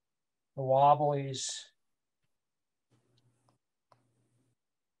wobblies.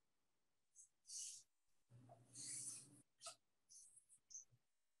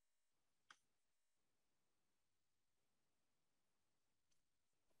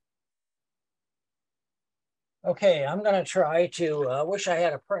 Okay, I'm going to try to, wish I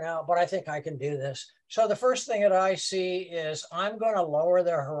had a printout, but I think I can do this. So the first thing that I see is I'm going to lower the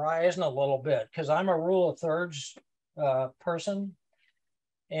horizon a little bit because I'm a rule of thirds person.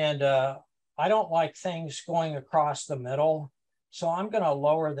 And I don't like things going across the middle. So I'm going to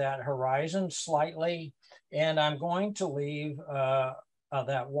lower that horizon slightly. And I'm going to leave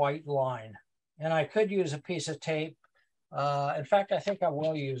that white line. And I could use a piece of tape. In fact, I think I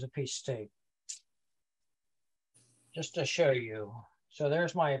will use a piece of tape, just to show you. So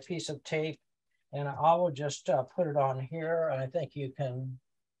there's my piece of tape, and I will just put it on here. And I think you can,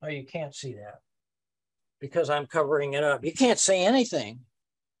 oh, you can't see that because I'm covering it up. You can't see anything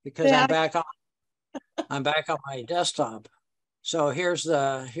because yeah. I'm back on my desktop. So here's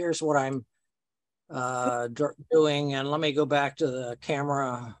what I'm doing. And let me go back to the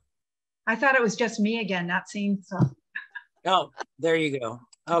camera. I thought it was just me again, not seeing stuff. Oh, there you go.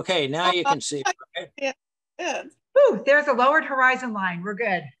 Okay, now you can see. Right? Yeah. Ooh, there's a lowered horizon line. We're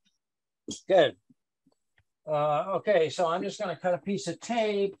good. Good. Okay, so I'm just going to cut a piece of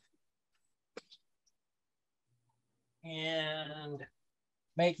tape and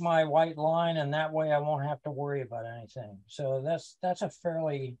make my white line, and that way I won't have to worry about anything. So that's a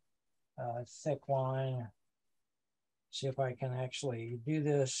fairly thick line. See if I can actually do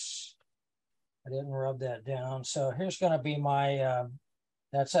this. I didn't rub that down. So here's going to be my,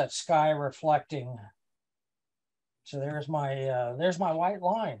 that's that sky reflecting. So there's my white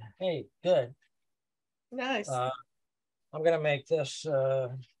line. Hey, good. Nice. I'm going to make this.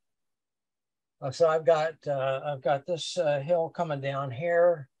 So I've got this hill coming down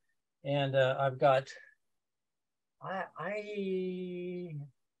here, and I've got. I'm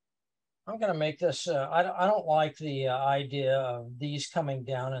going to make this. I don't like the idea of these coming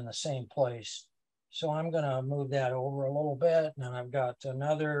down in the same place, so I'm going to move that over a little bit, and then I've got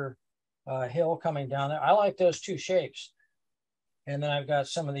another hill coming down there. I like those two shapes, and then I've got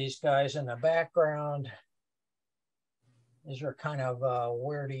some of these guys in the background. These are kind of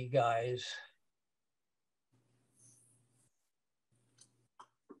weirdy guys.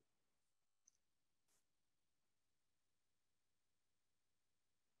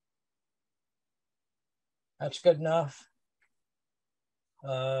 That's good enough.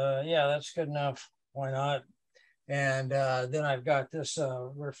 Yeah, that's good enough. Why not? And then I've got this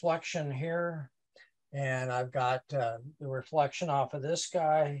reflection here, and I've got the reflection off of this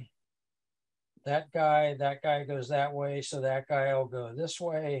guy. That guy goes that way, so that guy will go this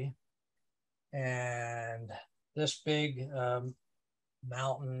way. And this big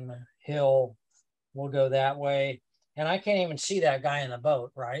mountain hill will go that way. And I can't even see that guy in the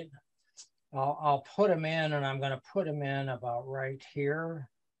boat, right? I'll put him in, and I'm going to put him in about right here.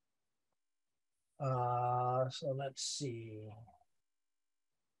 So let's see.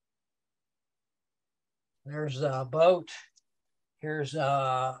 There's a boat. Here's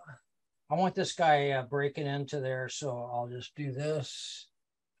I want this guy breaking into there, so I'll just do this.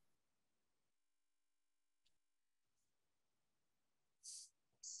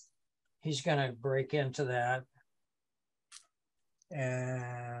 He's going to break into that.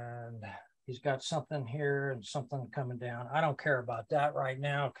 And he's got something here and something coming down. I don't care about that right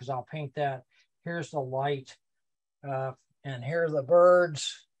now because I'll paint that. Here's the light, and here are the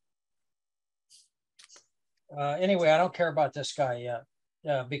birds. Anyway, I don't care about this guy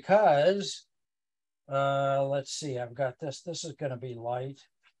yet because, let's see, I've got this. This is going to be light.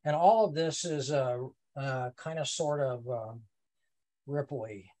 And all of this is kind of sort of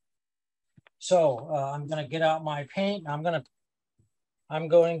ripply. So I'm going to get out my paint. I'm going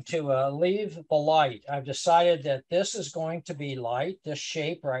to leave the light. I've decided that this is going to be light, this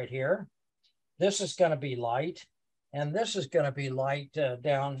shape right here. This is going to be light, and this is going to be light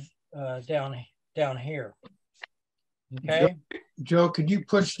down here. Okay. Joe, could you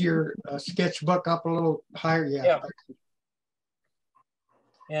push your sketchbook up a little higher? Yeah.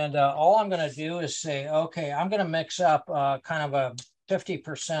 And all I'm going to do is say, okay, I'm going to mix up kind of a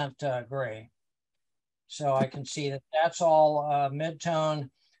 50% gray. So I can see that that's all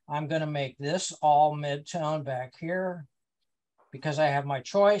mid-tone. I'm going to make this all mid-tone back here because I have my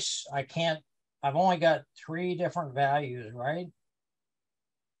choice. I've only got 3 different values, right?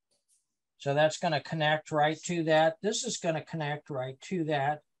 So that's going to connect right to that. This is going to connect right to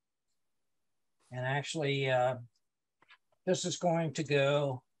that. And actually, this is going to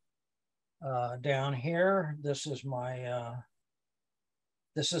go down here. This is my,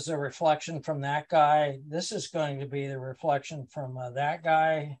 this is a reflection from that guy. This is going to be the reflection from that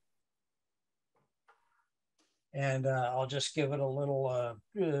guy. And I'll just give it a little,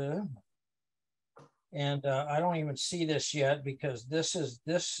 and I don't even see this yet because this is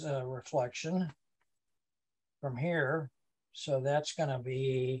this reflection from here. So that's going to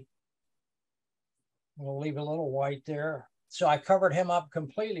be, we'll leave a little white there. So I covered him up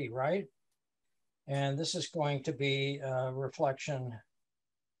completely, right? And this is going to be a reflection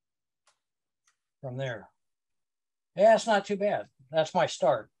from there. Yeah, it's not too bad. That's my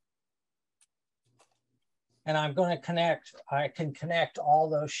start. And I'm going to connect, I can connect all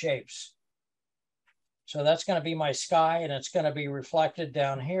those shapes. So that's going to be my sky, and it's going to be reflected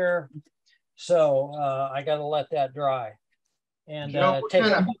down here. So I got to let that dry. And Joe,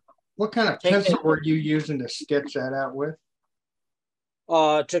 what kind of pencil were you using to sketch that out with?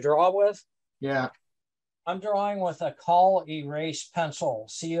 To draw with? Yeah. I'm drawing with a Col Erase pencil,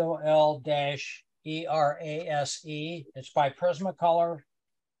 COL-ERASE. It's by Prismacolor,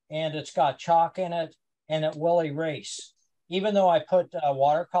 and it's got chalk in it, and it will erase. Even though I put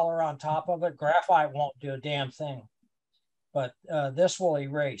watercolor on top of it, graphite won't do a damn thing. But this will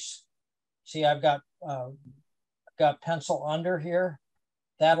erase. See, I've got pencil under here.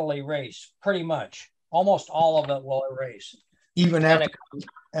 That'll erase pretty much. almost all of it will erase. Even And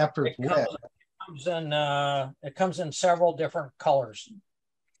after it's wet. It comes in several different colors,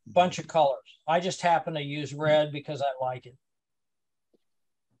 bunch of colors. I just happen to use red because I like it.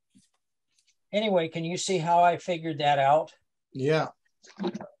 Anyway, can you see how I figured that out? Yeah.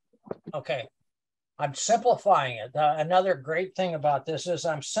 Okay. I'm simplifying it. Another great thing about this is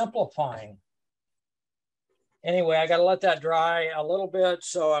I'm simplifying. Anyway, I got to let that dry a little bit,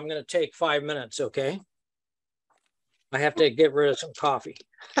 so I'm going to take 5 minutes, okay? I have to get rid of some coffee.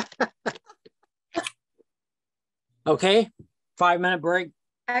 Okay, 5-minute break.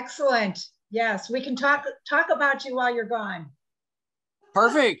 Excellent. Yes, we can talk about you while you're gone.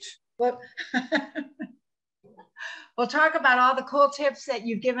 Perfect. Well, we'll talk about all the cool tips that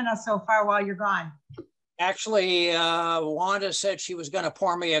you've given us so far while you're gone. Actually, Wanda said she was going to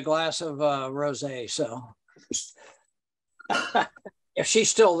pour me a glass of rosé, so if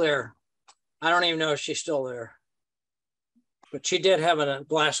she's still there, I don't even know if she's still there, but she did have a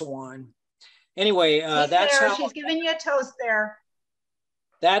glass of wine. Anyway, that's there. how She's giving you a toast there.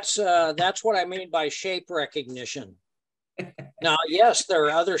 That's what I mean by shape recognition. Now, yes, there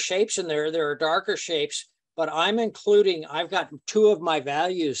are other shapes in there. There are darker shapes, but I've got 2 of my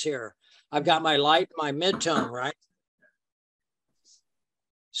values here. I've got my light, my mid-tone, right?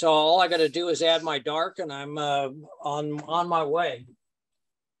 So all I got to do is add my dark, and I'm on my way.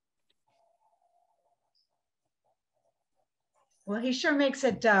 Well, he sure makes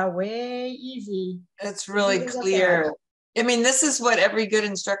it way easy. It's really clear. I mean, this is what every good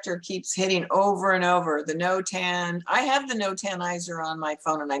instructor keeps hitting over and over, the no tan. I have the no tanizer on my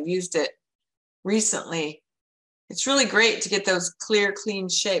phone and I've used it recently. It's really great to get those clear, clean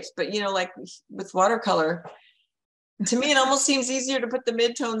shapes. But, you know, like with watercolor, to me, it almost seems easier to put the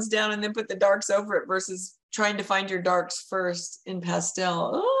midtones down and then put the darks over it versus trying to find your darks first in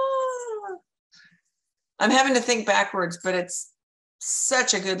pastel. Oh. I'm having to think backwards, but it's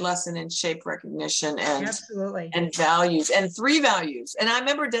such a good lesson in shape recognition and absolutely and values and 3 values. And I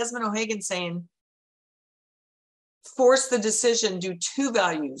remember Desmond O'Hagan saying, force the decision, do 2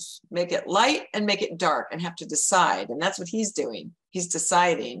 values, make it light and make it dark and have to decide. And that's what he's doing. He's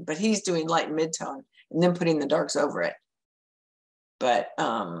deciding, but he's doing light and mid-tone and then putting the darks over it. But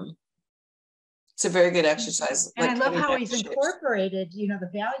it's a very good exercise. And like I love how he's incorporated, you know, the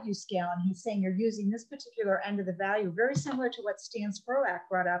value scale, and he's saying you're using this particular end of the value, very similar to what Stan Spurlock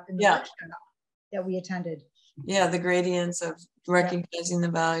brought up in the lecture that we attended. Yeah, the gradients of recognizing the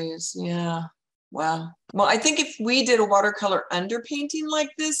values. Yeah. Wow. Well, I think if we did a watercolor underpainting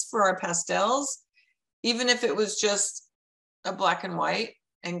like this for our pastels, even if it was just a black and white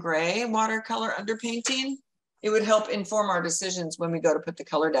and gray watercolor underpainting, it would help inform our decisions when we go to put the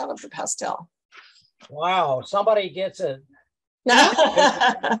color down of the pastel. Wow, somebody gets it.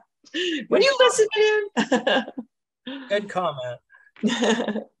 Were you listening? Good comment.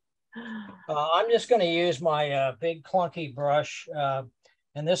 I'm just going to use my big clunky brush.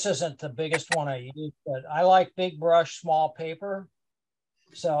 And this isn't the biggest one I use, but I like big brush, small paper.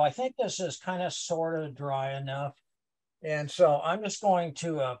 So I think this is kind of sort of dry enough. And so I'm just going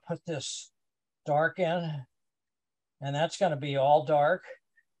to put this dark in, and that's going to be all dark.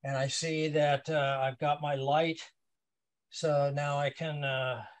 And I see that I've got my light. So now I can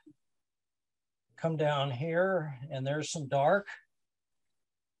come down here, and there's some dark.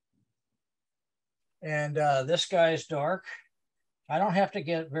 And this guy's dark. I don't have to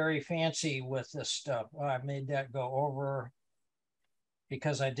get very fancy with this stuff. I made that go over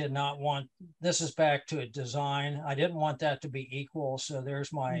because I did not want, this is back to a design. I didn't want that to be equal. So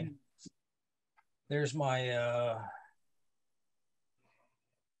there's my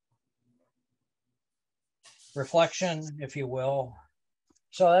reflection, if you will.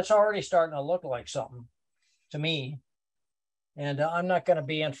 So that's already starting to look like something to me. And I'm not going to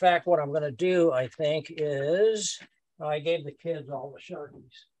be, in fact, what I'm going to do, I think, is I gave the kids all the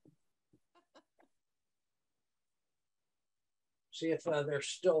Sharpies. See if they're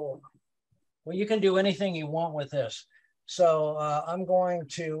still, well, you can do anything you want with this. So I'm going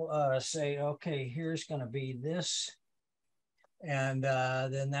to say, okay, here's going to be this. And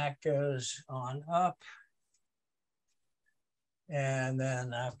then that goes on up. And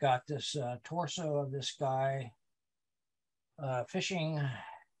then I've got this torso of this guy fishing.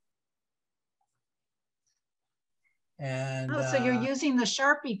 And so you're using the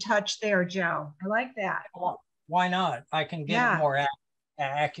Sharpie touch there, Joe. I like that. Well, why not? I can get it more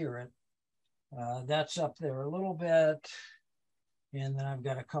accurate. That's up there a little bit. And then I've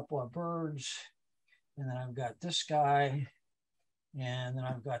got a couple of birds. And then I've got this guy. And then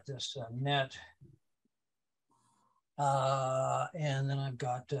I've got this net. And then I've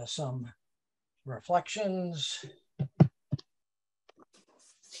got some reflections.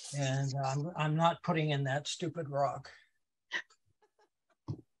 And I'm not putting in that stupid rock.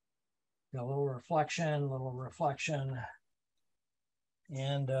 A little reflection.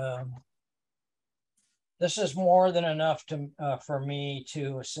 And this is more than enough to for me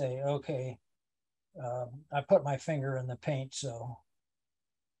to say, okay, I put my finger in the paint, so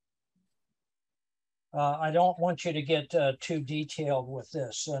I don't want you to get too detailed with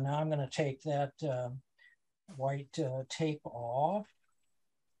this. So now I'm going to take that white tape off.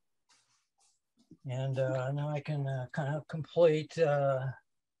 And now I can kind of complete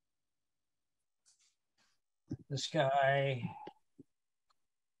this guy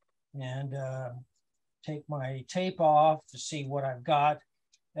and take my tape off to see what I've got.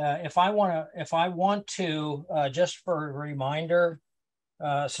 If I want to, just for a reminder,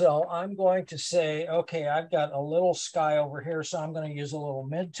 so I'm going to say, okay, I've got a little sky over here, so I'm going to use a little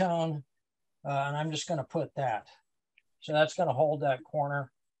mid-tone, and I'm just going to put that. So that's going to hold that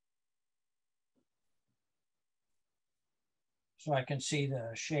corner. So I can see the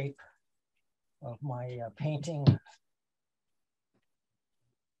shape of my painting.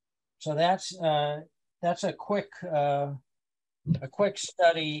 So that's a quick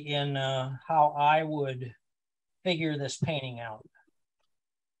study in how I would figure this painting out.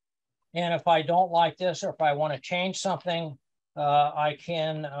 And if I don't like this, or if I want to change something, I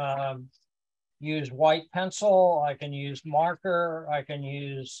can use white pencil, I can use marker, I can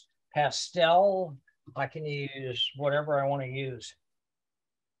use pastel, I can use whatever I want to use.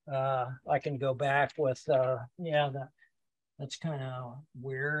 I can go back with, yeah, that's kind of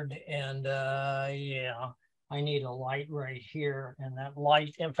weird. And yeah, I need a light right here. And that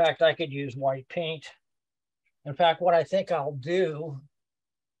light, in fact, I could use white paint. In fact, what I think I'll do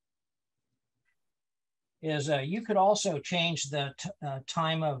is you could also change the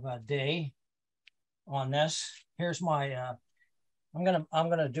time of day on this. Here's my, I'm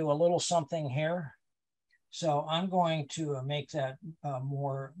gonna do a little something here. So I'm going to make that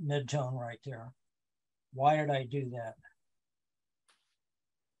more mid-tone right there. Why did I do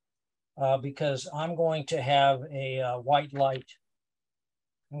that? Because I'm going to have a white light.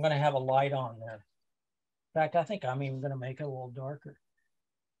 I'm going to have a light on there. In fact, I think I'm even going to make it a little darker.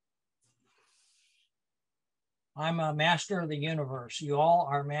 I'm a master of the universe. You all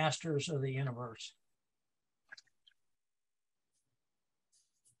are masters of the universe.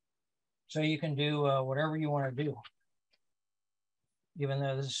 So you can do whatever you want to do, even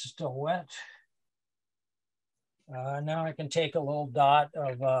though this is still wet. Now I can take a little dot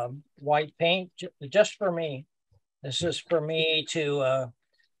of white paint just for me. This is for me to,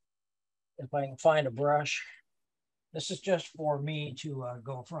 if I can find a brush, this is just for me to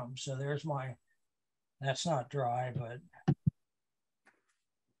go from. So there's my, that's not dry, but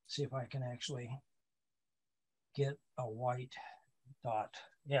see if I can actually get a white dot.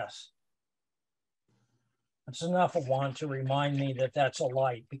 Yes. It's enough of one to remind me that that's a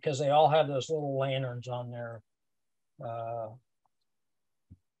light, because they all have those little lanterns on their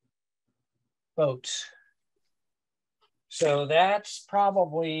boats. So that's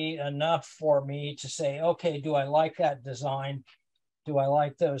probably enough for me to say, okay, do I like that design? Do I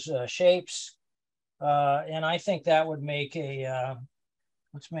like those shapes? And I think that would make a,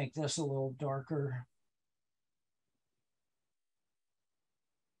 let's make this a little darker.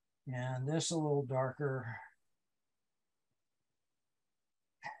 And this a little darker.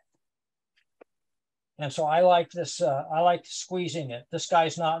 And so I like this, I like squeezing it. This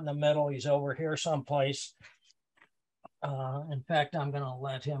guy's not in the middle, he's over here someplace. In fact, I'm gonna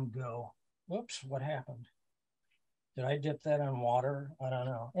let him go. Whoops, what happened? Did I dip that in water? I don't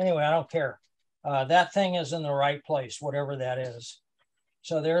know. Anyway, I don't care. That thing is in the right place, whatever that is.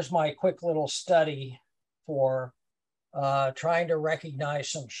 So there's my quick little study for trying to recognize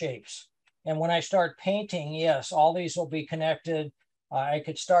some shapes. And when I start painting, yes, all these will be connected. I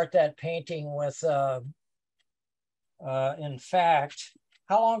could start that painting with, in fact,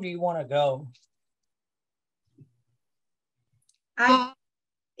 how long do you want to go?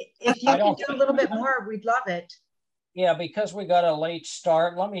 If you can do a little bit more, we'd love it. Yeah, because we got a late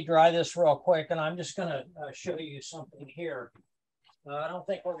start. Let me dry this real quick, and I'm just going to show you something here. I don't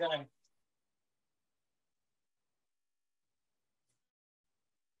think we're going to.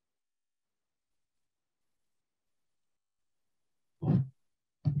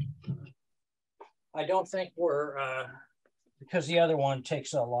 I don't think we're, because the other one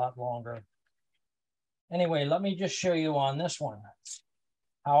takes a lot longer. Anyway, let me just show you on this one,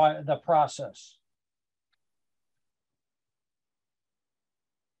 how the process.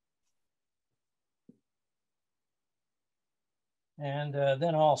 And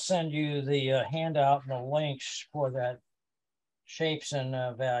then I'll send you the handout and the links for that shapes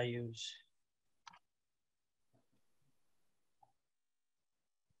and values.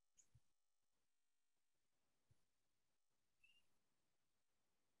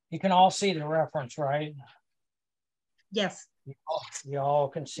 You can all see the reference, right? Yes. You all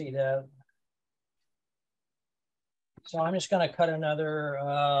can see that. So I'm just going to cut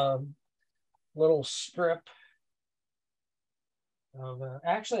another little strip of,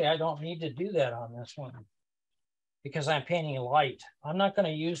 actually, I don't need to do that on this one because I'm painting light. I'm not going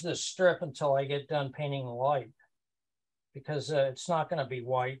to use this strip until I get done painting light because it's not going to be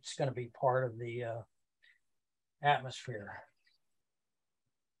white. It's going to be part of the atmosphere.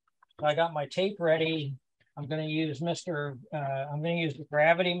 So I got my tape ready. I'm going to use I'm going to use the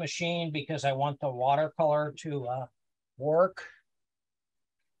gravity machine because I want the watercolor to work.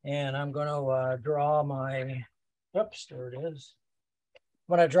 And I'm going to draw my, oops, there it is.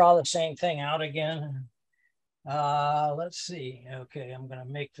 I'm going to draw the same thing out again. Let's see. Okay, I'm going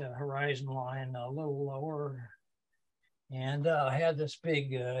to make the horizon line a little lower. And I had this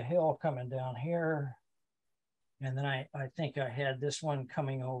big hill coming down here. And then I think I had this one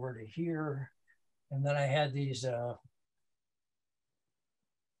coming over to here. And then I had these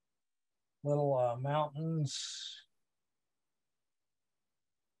little mountains.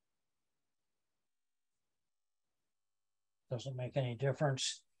 Doesn't make any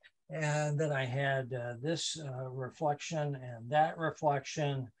difference. And then I had this reflection and that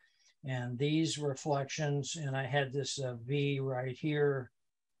reflection and these reflections. And I had this V right here,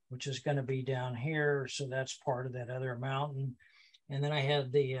 which is going to be down here. So that's part of that other mountain. And then I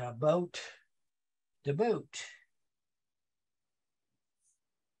had the boat.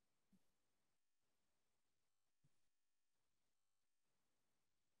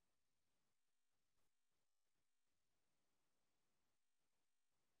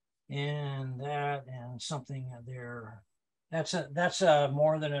 And that and something there. That's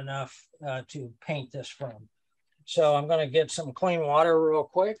more than enough to paint this from. So I'm going to get some clean water real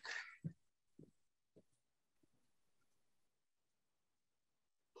quick.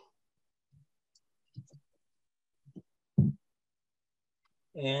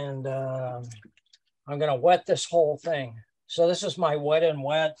 And I'm going to wet this whole thing. So this is my wet and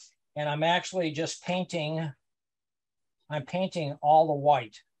wet, and I'm actually just painting. I'm painting all the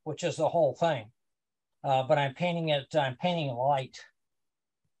white, which is the whole thing. But I'm painting light.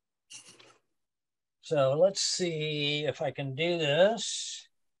 So let's see if I can do this.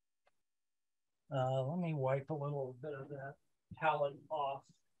 Let me wipe a little bit of that palette off.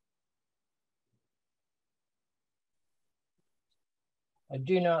 I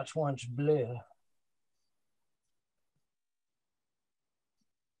do not want blue.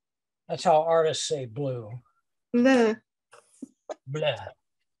 That's how artists say blue. Bleh. Bleh.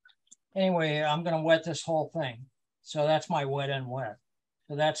 Anyway, I'm going to wet this whole thing. So that's my wet and wet.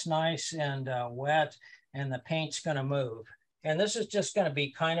 So that's nice and wet, and the paint's going to move. And this is just going to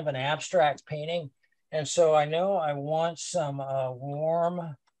be kind of an abstract painting. And so I know I want some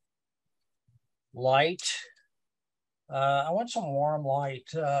warm light. I want some warm light.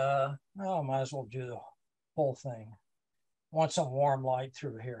 Oh, I might as well do the whole thing. I want some warm light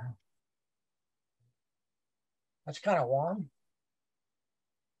through here. That's kind of warm.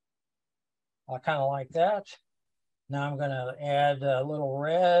 I kind of like that. Now I'm going to add a little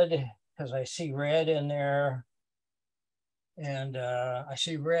red because I see red in there. And I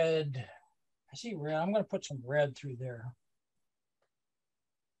see red. I'm going to put some red through there.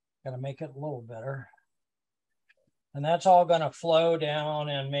 Got to make it a little better. And that's all going to flow down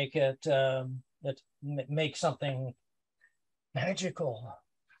and make it, make something magical.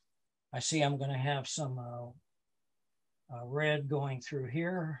 I see I'm going to have some red going through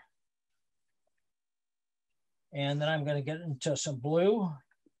here. And then I'm going to get into some blue.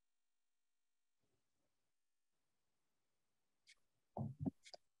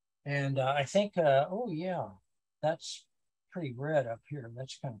 And I think, oh yeah, that's pretty red up here.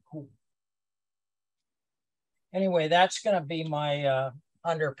 That's kind of cool. Anyway, that's going to be my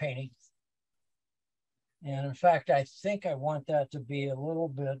underpainting. And in fact, I think I want that to be a little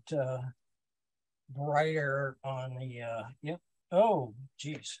bit brighter on the, yep. Oh,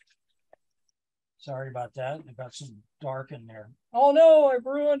 geez. Sorry about that. I got some dark in there. Oh no, I've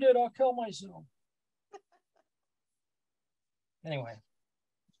ruined it. I'll kill myself. Anyway,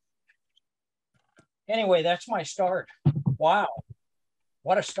 that's my start. Wow.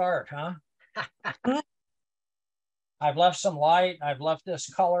 What a start, huh? I've left some light. I've left this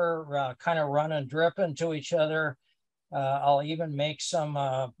color kind of run and drip into each other. I'll even make some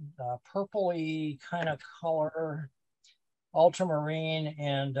purpley kind of color. ultramarine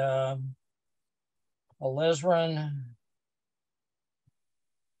and alizarin.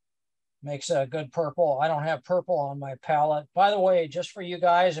 Makes a good purple. I don't have purple on my palette. By the way, just for you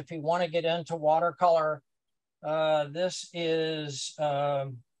guys, if you want to get into watercolor, this is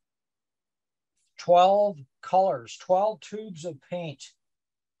 12 colors, 12 tubes of paint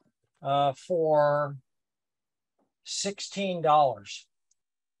for $16.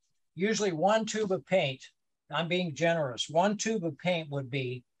 Usually one tube of paint, I'm being generous, one tube of paint would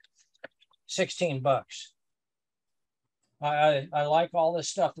be 16 bucks. I like all this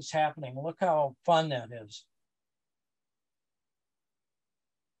stuff that's happening. Look how fun that is.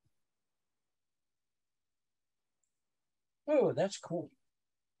 Oh, that's cool.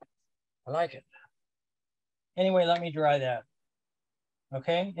 I like it. Anyway, let me dry that.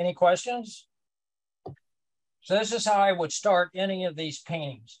 Okay, any questions? So this is how I would start any of these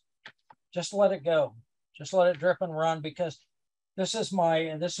paintings. Just let it go. Just let it drip and run, because this is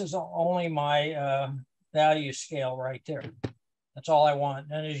only my value scale right there. That's all I want.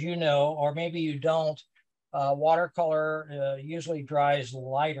 And as you know, or maybe you don't, watercolor usually dries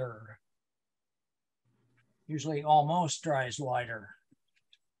lighter. Usually almost dries lighter.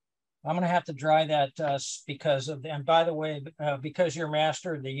 I'm going to have to dry that because of, and by the way, because you're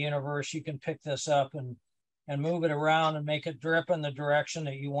master of the universe, you can pick this up and move it around and make it drip in the direction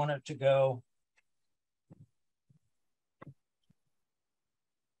that you want it to go.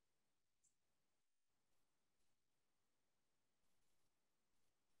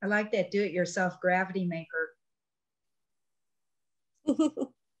 I like that do-it-yourself gravity maker.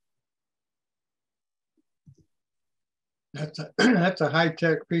 That's a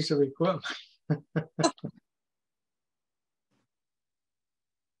high-tech piece of equipment.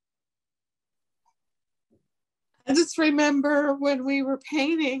 I just remember when we were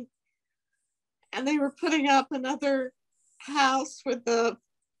painting and they were putting up another house with the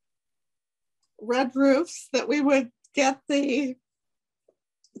red roofs, that we would get the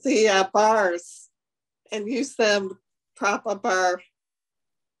bars and use them to prop up our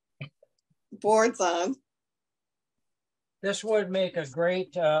boards on. This would make a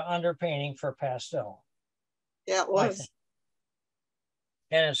great underpainting for pastel. Yeah, it was.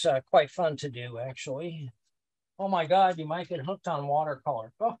 And it's quite fun to do, actually. Oh my God, you might get hooked on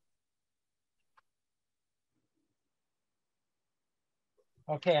watercolor. Oh.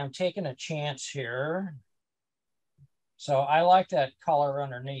 Okay, I'm taking a chance here. So I like that color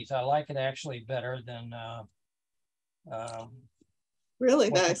underneath. I like it actually better than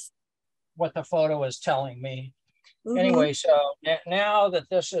really nice. What the photo is telling me. Mm-hmm. Anyway, so now that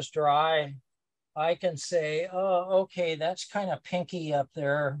this is dry, I can say, oh, okay, that's kind of pinky up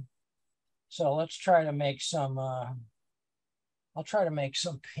there. So let's try to make some, I'll try to make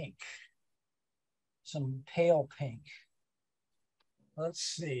some pink, some pale pink. Let's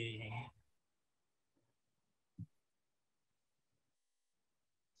see.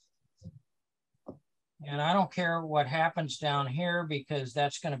 And I don't care what happens down here because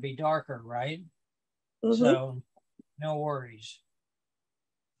that's going to be darker, right? Mm-hmm. So no worries.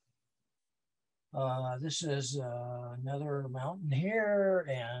 This is another mountain here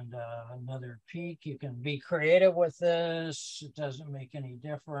and another peak. You can be creative with this. It doesn't make any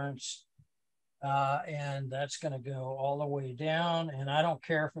difference. And that's going to go all the way down. And I don't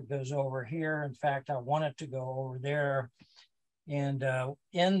care if it goes over here. In fact, I want it to go over there. And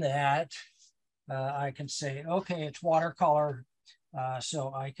in that, I can say, okay, it's watercolor.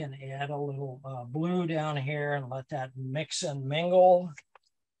 So I can add a little blue down here and let that mix and mingle.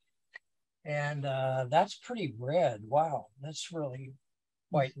 And that's pretty red. Wow, that's really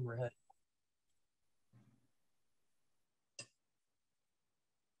quite red.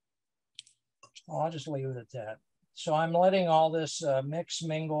 I'll just leave it at that. So I'm letting all this mix,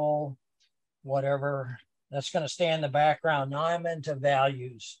 mingle, whatever. That's going to stay in the background. Now I'm into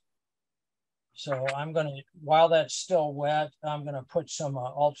values. So I'm going to, while that's still wet, I'm going to put some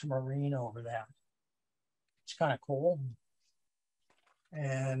ultramarine over that. It's kind of cool.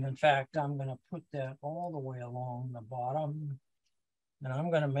 And in fact, I'm going to put that all the way along the bottom. And I'm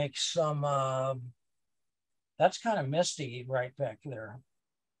going to make some, that's kind of misty right back there.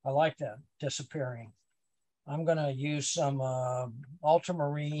 I like that disappearing. I'm going to use some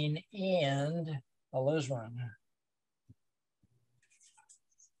ultramarine and alizarin.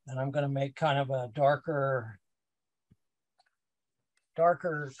 And I'm going to make kind of a darker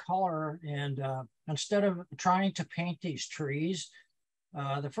color. And instead of trying to paint these trees,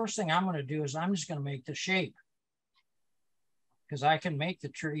 the first thing I'm going to do is I'm just going to make the shape, because I can make the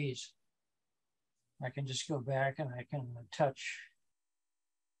trees. I can just go back and I can touch.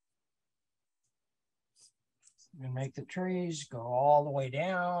 and make the trees go all the way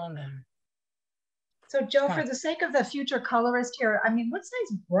down. So Joe, for the sake of the future colorist here, I mean, what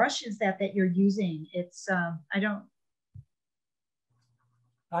size brush is that you're using? It's, I'm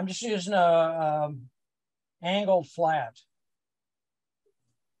just using a angled flat.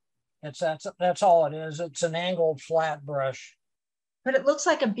 That's all it is. It's an angled flat brush. But it looks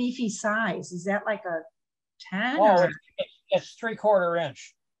like a beefy size. Is that like a 10? Oh, or? it's 3/4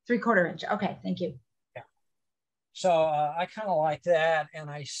 inch. 3/4 inch. Okay, thank you. Yeah. So I kind of like that. And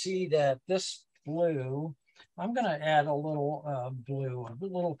I see that this blue, I'm going to add a little blue, a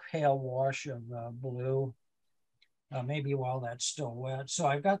little pale wash of blue, maybe while that's still wet. So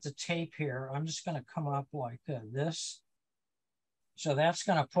I've got the tape here. I'm just going to come up like this. So that's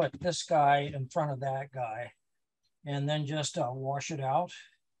going to put this guy in front of that guy. And then just wash it out,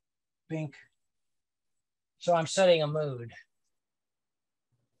 pink. So I'm setting a mood.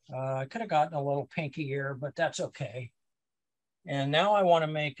 I could have gotten a little pinkier, but that's okay. And now I want to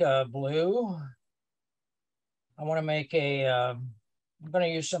make a blue. I want to make I'm going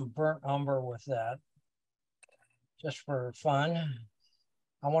to use some burnt umber with that, just for fun.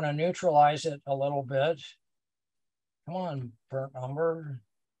 I want to neutralize it a little bit. Come on, burnt umber.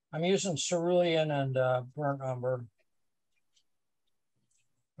 I'm using cerulean and burnt umber.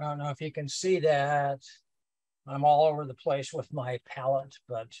 I don't know if you can see that. I'm all over the place with my palette,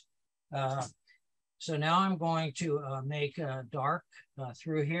 but so now I'm going to make a dark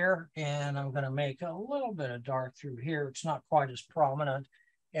through here, and I'm going to make a little bit of dark through here. It's not quite as prominent.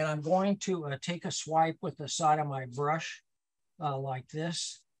 And I'm going to take a swipe with the side of my brush like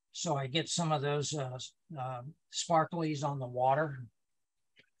this, so I get some of those sparklies on the water.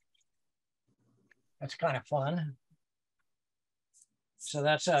 That's kind of fun. So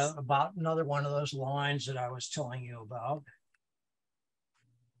that's about another one of those lines that I was telling you about.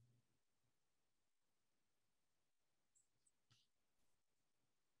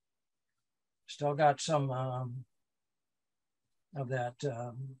 Still got some of that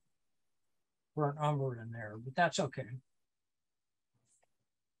burnt umber in there, but that's okay.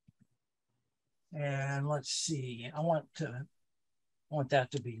 And let's see, I want that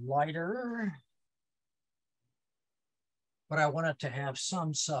to be lighter, but I want it to have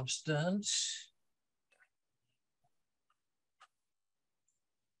some substance.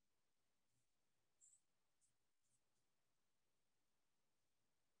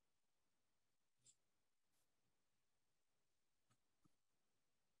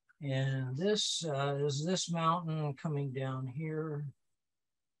 And this is this mountain coming down here.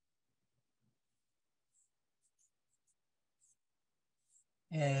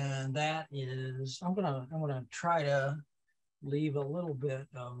 And that is, I'm gonna try to leave a little bit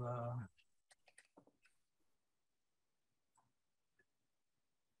of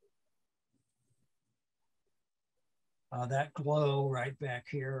that glow right back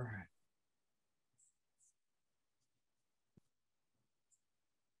here.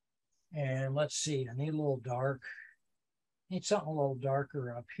 And let's see, I need a little dark. Need something a little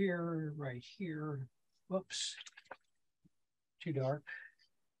darker up here, right here. Whoops, too dark.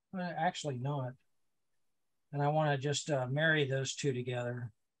 Actually not. And I want to just marry those two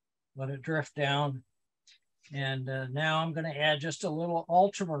together. Let it drift down. And now I'm going to add just a little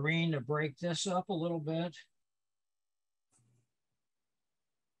ultramarine to break this up a little bit.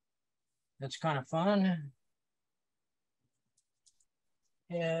 That's kind of fun.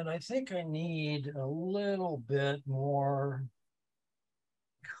 And I think I need a little bit more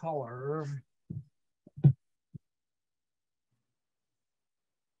color.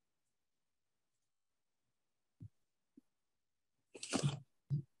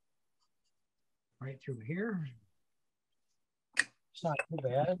 Right through here. It's not too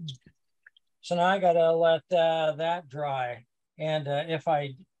bad. So now I gotta let that dry. And if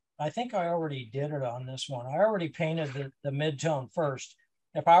I think I already did it on this one. I already painted the mid-tone first.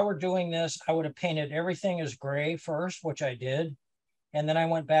 If I were doing this, I would have painted everything as gray first, which I did. And then I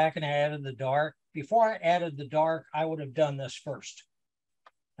went back and I added the dark. Before I added the dark, I would have done this first.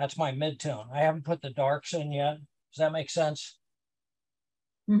 That's my mid-tone. I haven't put the darks in yet. Does that make sense?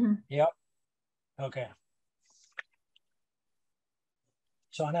 Mm-hmm. Yep. Okay.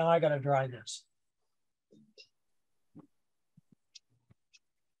 So now I got to dry this.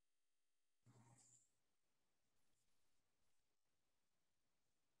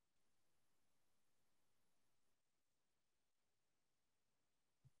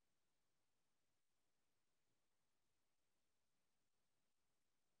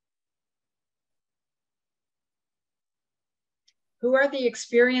 Who are the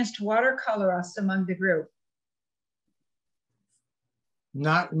experienced watercolorists among the group?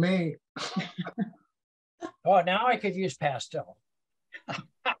 Not me. Oh, now I could use pastel.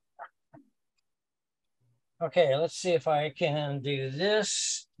 Okay, let's see if I can do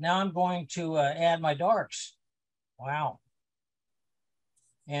this. Now I'm going to add my darks. Wow.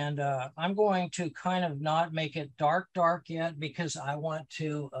 And I'm going to kind of not make it dark yet because I want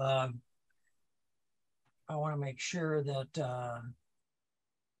to make sure that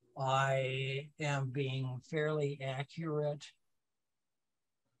I am being fairly accurate.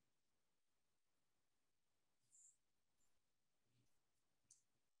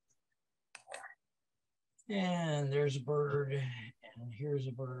 And there's a bird, and here's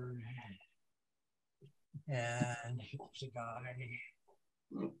a bird, and here's a guy.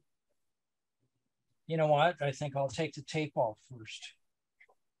 You know what? I think I'll take the tape off first.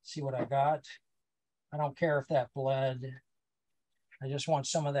 See what I got. I don't care if that bled. I just want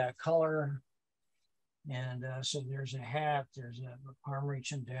some of that color. And so there's a hat, there's an arm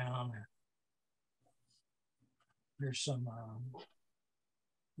reaching down. There's some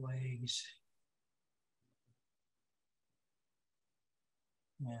legs.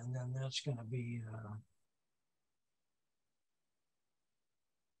 And then that's going to be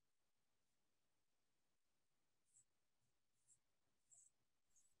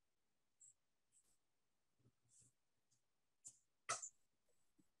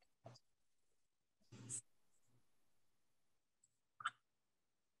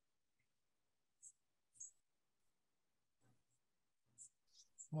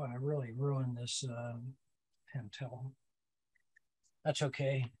well, I really ruined this Pentel. That's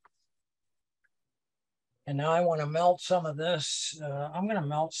okay. And now I want to melt some of this. I'm going to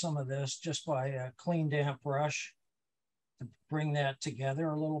melt some of this just by a clean damp brush to bring that together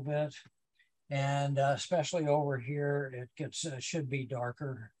a little bit. And especially over here, it gets should be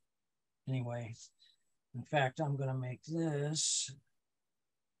darker anyway. In fact, I'm going to make this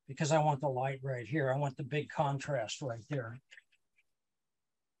because I want the light right here. I want the big contrast right there.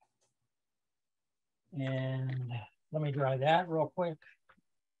 And let me dry that real quick.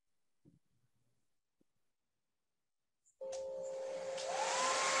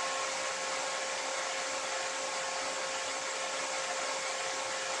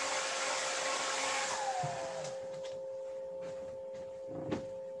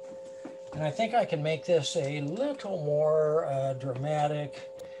 And I think I can make this a little more dramatic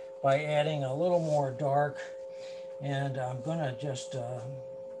by adding a little more dark. And I'm gonna just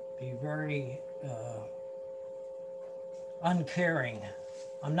be very uncaring.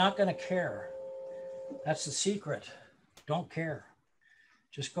 I'm not gonna care. That's the secret. Don't care.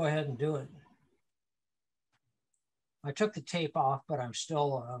 Just go ahead and do it. I took the tape off, but I'm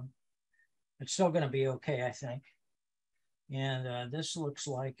still, it's still gonna be okay, I think. And this looks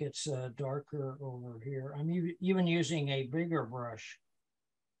like it's darker over here. I'm even using a bigger brush.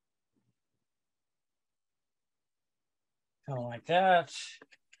 Kind of like that.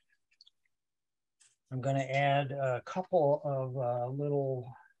 I'm going to add a couple of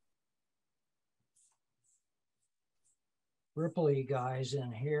little ripply guys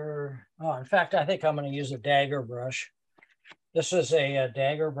in here. Oh, in fact, I think I'm going to use a dagger brush. This is a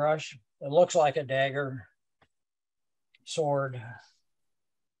dagger brush. It looks like a dagger sword.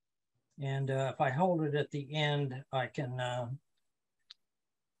 And if I hold it at the end, I can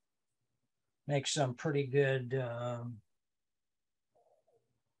make some pretty good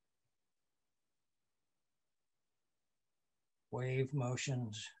wave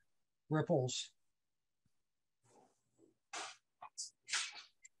motions, ripples.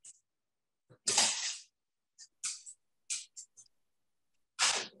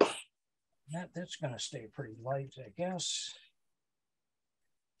 That's going to stay pretty light, I guess.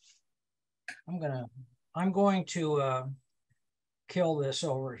 I'm going to kill this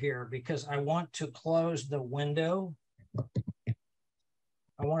over here because I want to close the window.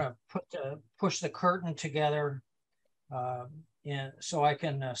 I want to push the curtain together so I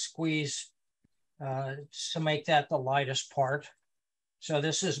can squeeze to make that the lightest part. So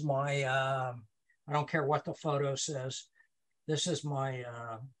this is my, I don't care what the photo says. This is my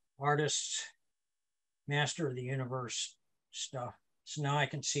artist's master of the universe stuff. So now I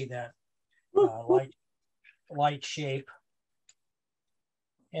can see that light shape.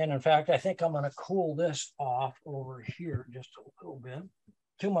 And in fact, I think I'm going to cool this off over here just a little bit.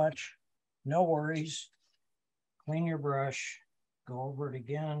 Too much, no worries. Clean your brush, go over it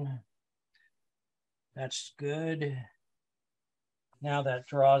again. That's good. Now that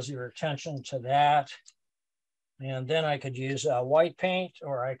draws your attention to that. And then I could use white paint,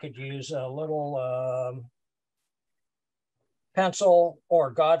 or I could use a little pencil,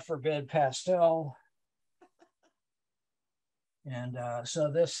 or God forbid, pastel. And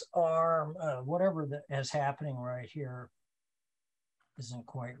so this arm, whatever that is happening right here isn't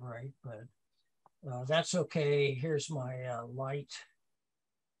quite right, but that's okay. Here's my light.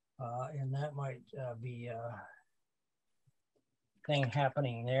 And that might be a thing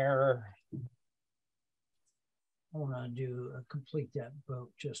happening there. I want to do complete that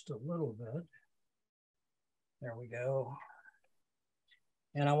boat just a little bit. There we go.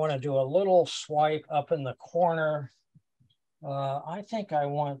 And I want to do a little swipe up in the corner. I think I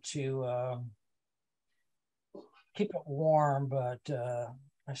want to keep it warm, but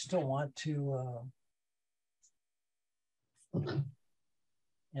I still want to, and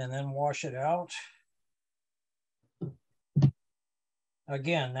then wash it out.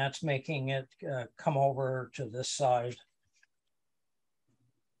 Again, that's making it come over to this side.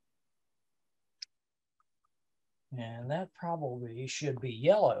 And that probably should be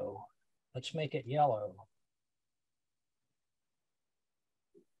yellow. Let's make it yellow.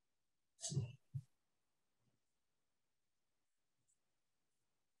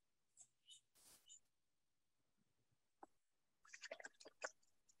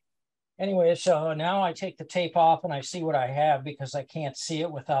 Anyway, so now I take the tape off and I see what I have because I can't see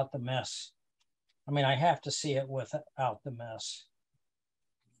it without the mess. I mean, I have to see it without the mess.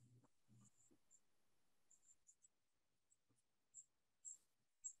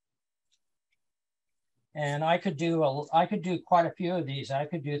 And I could do quite a few of these. I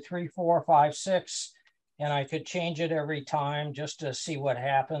could do 3, 4, 5, 6, and I could change it every time just to see what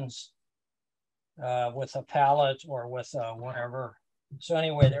happens with a palette or with whatever. So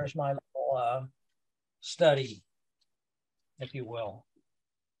anyway, there's my little study, if you will.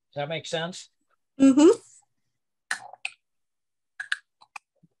 Does that make sense? Mm-hmm.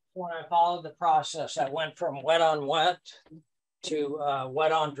 When I followed the process, I went from wet on wet to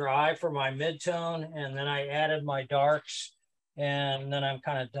wet on dry for my midtone, and then I added my darks, and then I'm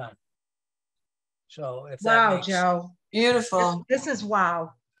kind of done. So if that Wow, makes Joe. Beautiful. This is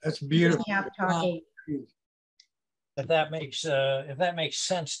wow. That's beautiful. Yeah, talking. if that makes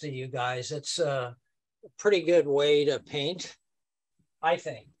sense to you guys, it's a pretty good way to paint, I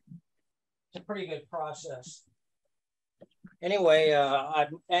think. It's a pretty good process. Anyway,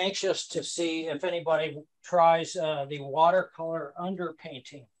 I'm anxious to see if anybody tries the watercolor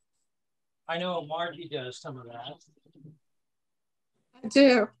underpainting. I know Margie does some of that. I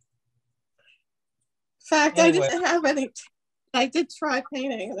do. In fact, Anyway. I didn't have any. I did try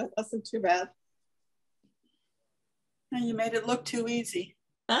painting, and it wasn't too bad. And you made it look too easy.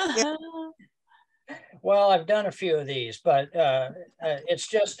 Well, I've done a few of these, but it's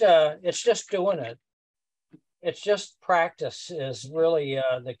just doing it. It's just practice is really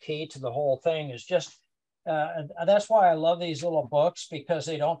the key to the whole thing. Is just that's why I love these little books, because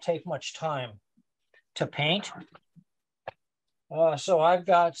they don't take much time to paint. So I've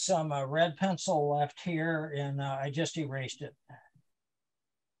got some red pencil left here, and I just erased it.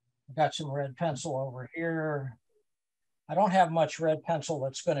 I've got some red pencil over here. I don't have much red pencil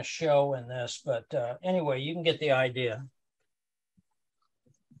that's going to show in this, but anyway, you can get the idea,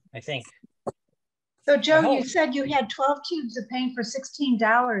 I think. So Joe, you said you had 12 tubes of paint for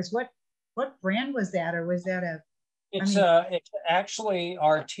 $16. What brand was that, or was that a? It's actually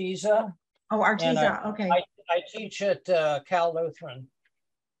Arteza. Oh, Arteza. Okay. I teach at Cal Lutheran,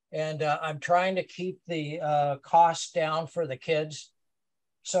 and I'm trying to keep the costs down for the kids.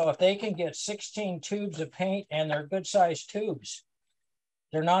 So if they can get 16 tubes of paint, and they're good sized tubes,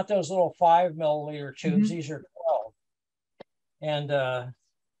 they're not those little 5 milliliter tubes. Mm-hmm. These are 12, and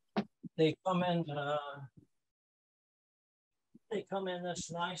they come in. They come in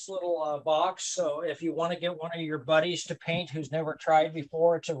this nice little box. So if you want to get one of your buddies to paint who's never tried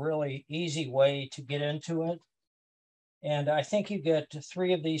before, it's a really easy way to get into it. And I think you get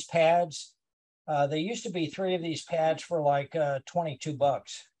 3 of these pads. They used to be 3 of these pads for like $22.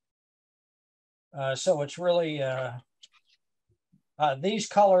 So it's really these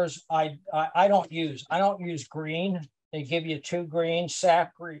colors I don't use. I don't use green. They give you 2 greens,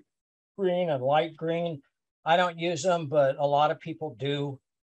 sap green and light green. I don't use them, but a lot of people do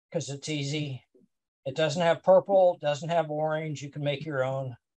because it's easy. It doesn't have purple, doesn't have orange. You can make your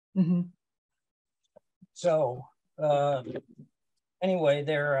own. Mm-hmm. So anyway,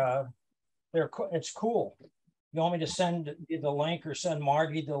 it's cool. You want me to send you the link, or send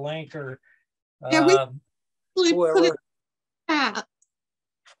Margie the link, or whoever? Put it in the chat.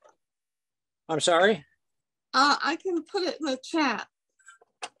 I'm sorry? I can put it in the chat.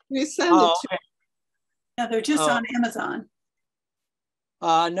 You send it to okay. Yeah, they're just on Amazon.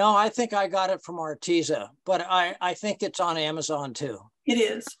 No, I think I got it from Arteza, but I think it's on Amazon too. It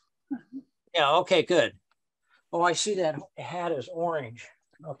is. Yeah, okay, good. Oh, I see that hat is orange.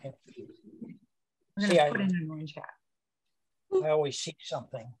 Okay. We're going to put in an orange hat. I always see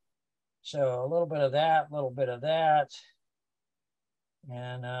something. So a little bit of that, a little bit of that.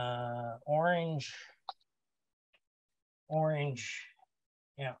 And orange.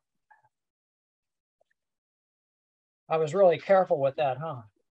 Yeah. I was really careful with that, huh?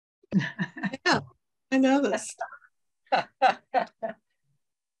 Yeah, I noticed.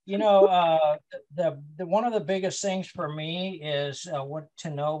 You know, the one of the biggest things for me is what to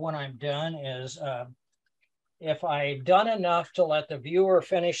know when I'm done is if I've done enough to let the viewer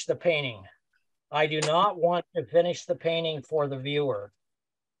finish the painting. I do not want to finish the painting for the viewer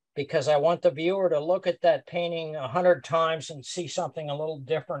because I want the viewer to look at that painting 100 times and see something a little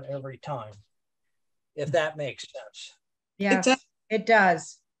different every time, if that makes sense. Yes, it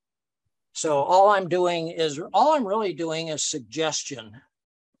does. So all I'm really doing is suggestion.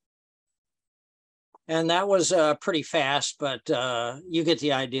 And that was pretty fast, but you get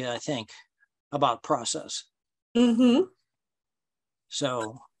the idea, I think, about process. Mm-hmm.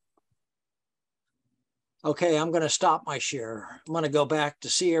 So, okay, I'm going to stop my share. I'm going to go back to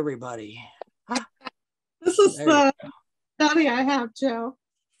see everybody. This is the study I have, Joe.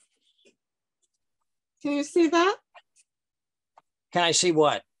 Can you see that? Can I see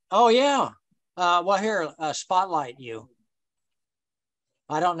what? Oh, yeah. Well, here, spotlight you.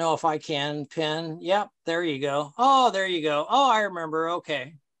 I don't know if I can pin. Yep, there you go. Oh, there you go. Oh, I remember.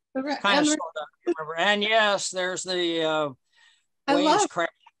 Okay. Kind of sort of remember. And yes, there's the waves crash.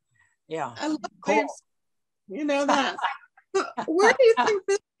 Yeah. I love cool. waves. You know that. Where do you think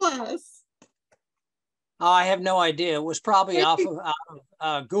this was? Oh, I have no idea. It was probably off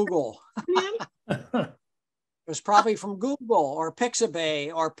of Google. It was probably from Google or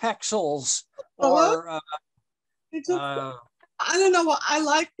Pixabay or Pexels or I don't know what I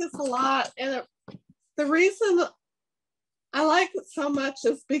like this a lot, and the reason I like it so much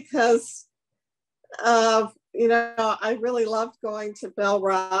is because of, you know, I really loved going to Bell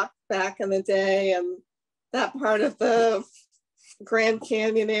Rock back in the day and that part of the Grand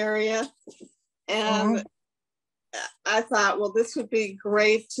Canyon area, and I thought, well, this would be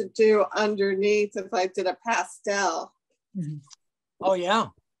great to do underneath if I did a pastel. Oh yeah,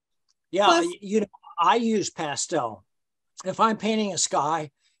 yeah. Plus, you know, I use pastel. If I'm painting a sky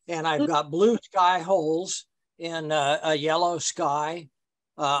and I've got blue sky holes in a yellow sky,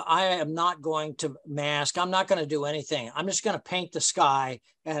 I am not going to mask. I'm not going to do anything. I'm just going to paint the sky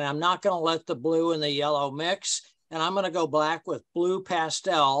and I'm not going to let the blue and the yellow mix. And I'm going to go black with blue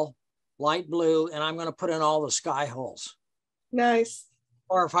pastel, light blue, and I'm going to put in all the sky holes. Nice.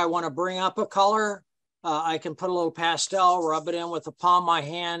 Or if I want to bring up a color, I can put a little pastel, rub it in with the palm of my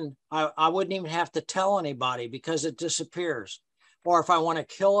hand. I wouldn't even have to tell anybody because it disappears. Or if I want to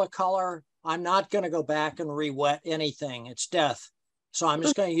kill a color, I'm not going to go back and re-wet anything. It's death. So I'm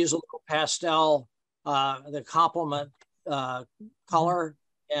just going to use a little pastel, the complement color,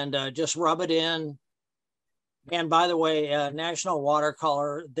 and just rub it in. And by the way, National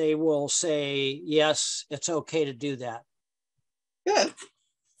Watercolor, they will say, yes, it's okay to do that. Good.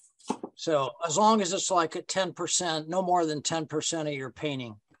 So as long as it's like at 10%, no more than 10% of your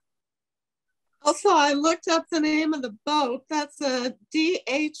painting. Also, I looked up the name of the boat. That's a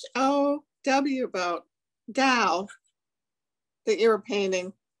DHOW boat, Dow, that you were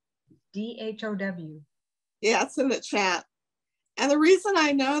painting. DHOW. Yeah, it's in the chat. And the reason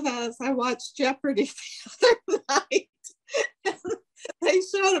I know that is I watched Jeopardy the other night. And they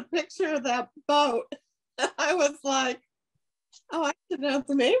showed a picture of that boat. I was like, oh, I should know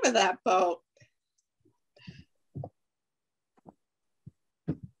the name of that boat.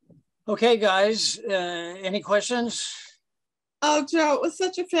 Okay, guys, any questions? Oh, Joe, it was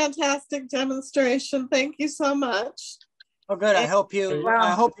such a fantastic demonstration. Thank you so much. Oh, good. I hope you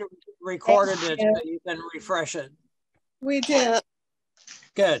recorded it so you can refresh it. We did.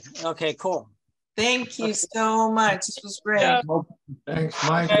 Good. Okay, cool. Thank you so much. This was great. Yeah. Thanks,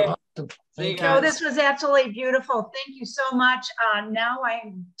 Mike. Okay. Thank you. This was absolutely beautiful. Thank you so much. Now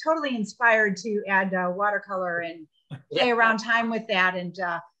I'm totally inspired to add watercolor and play around time with that. And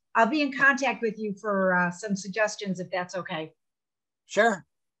I'll be in contact with you for some suggestions if that's okay. Sure.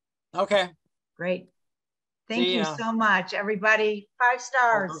 Okay. Great. Thank you so much, everybody. 5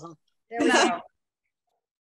 stars. There we go.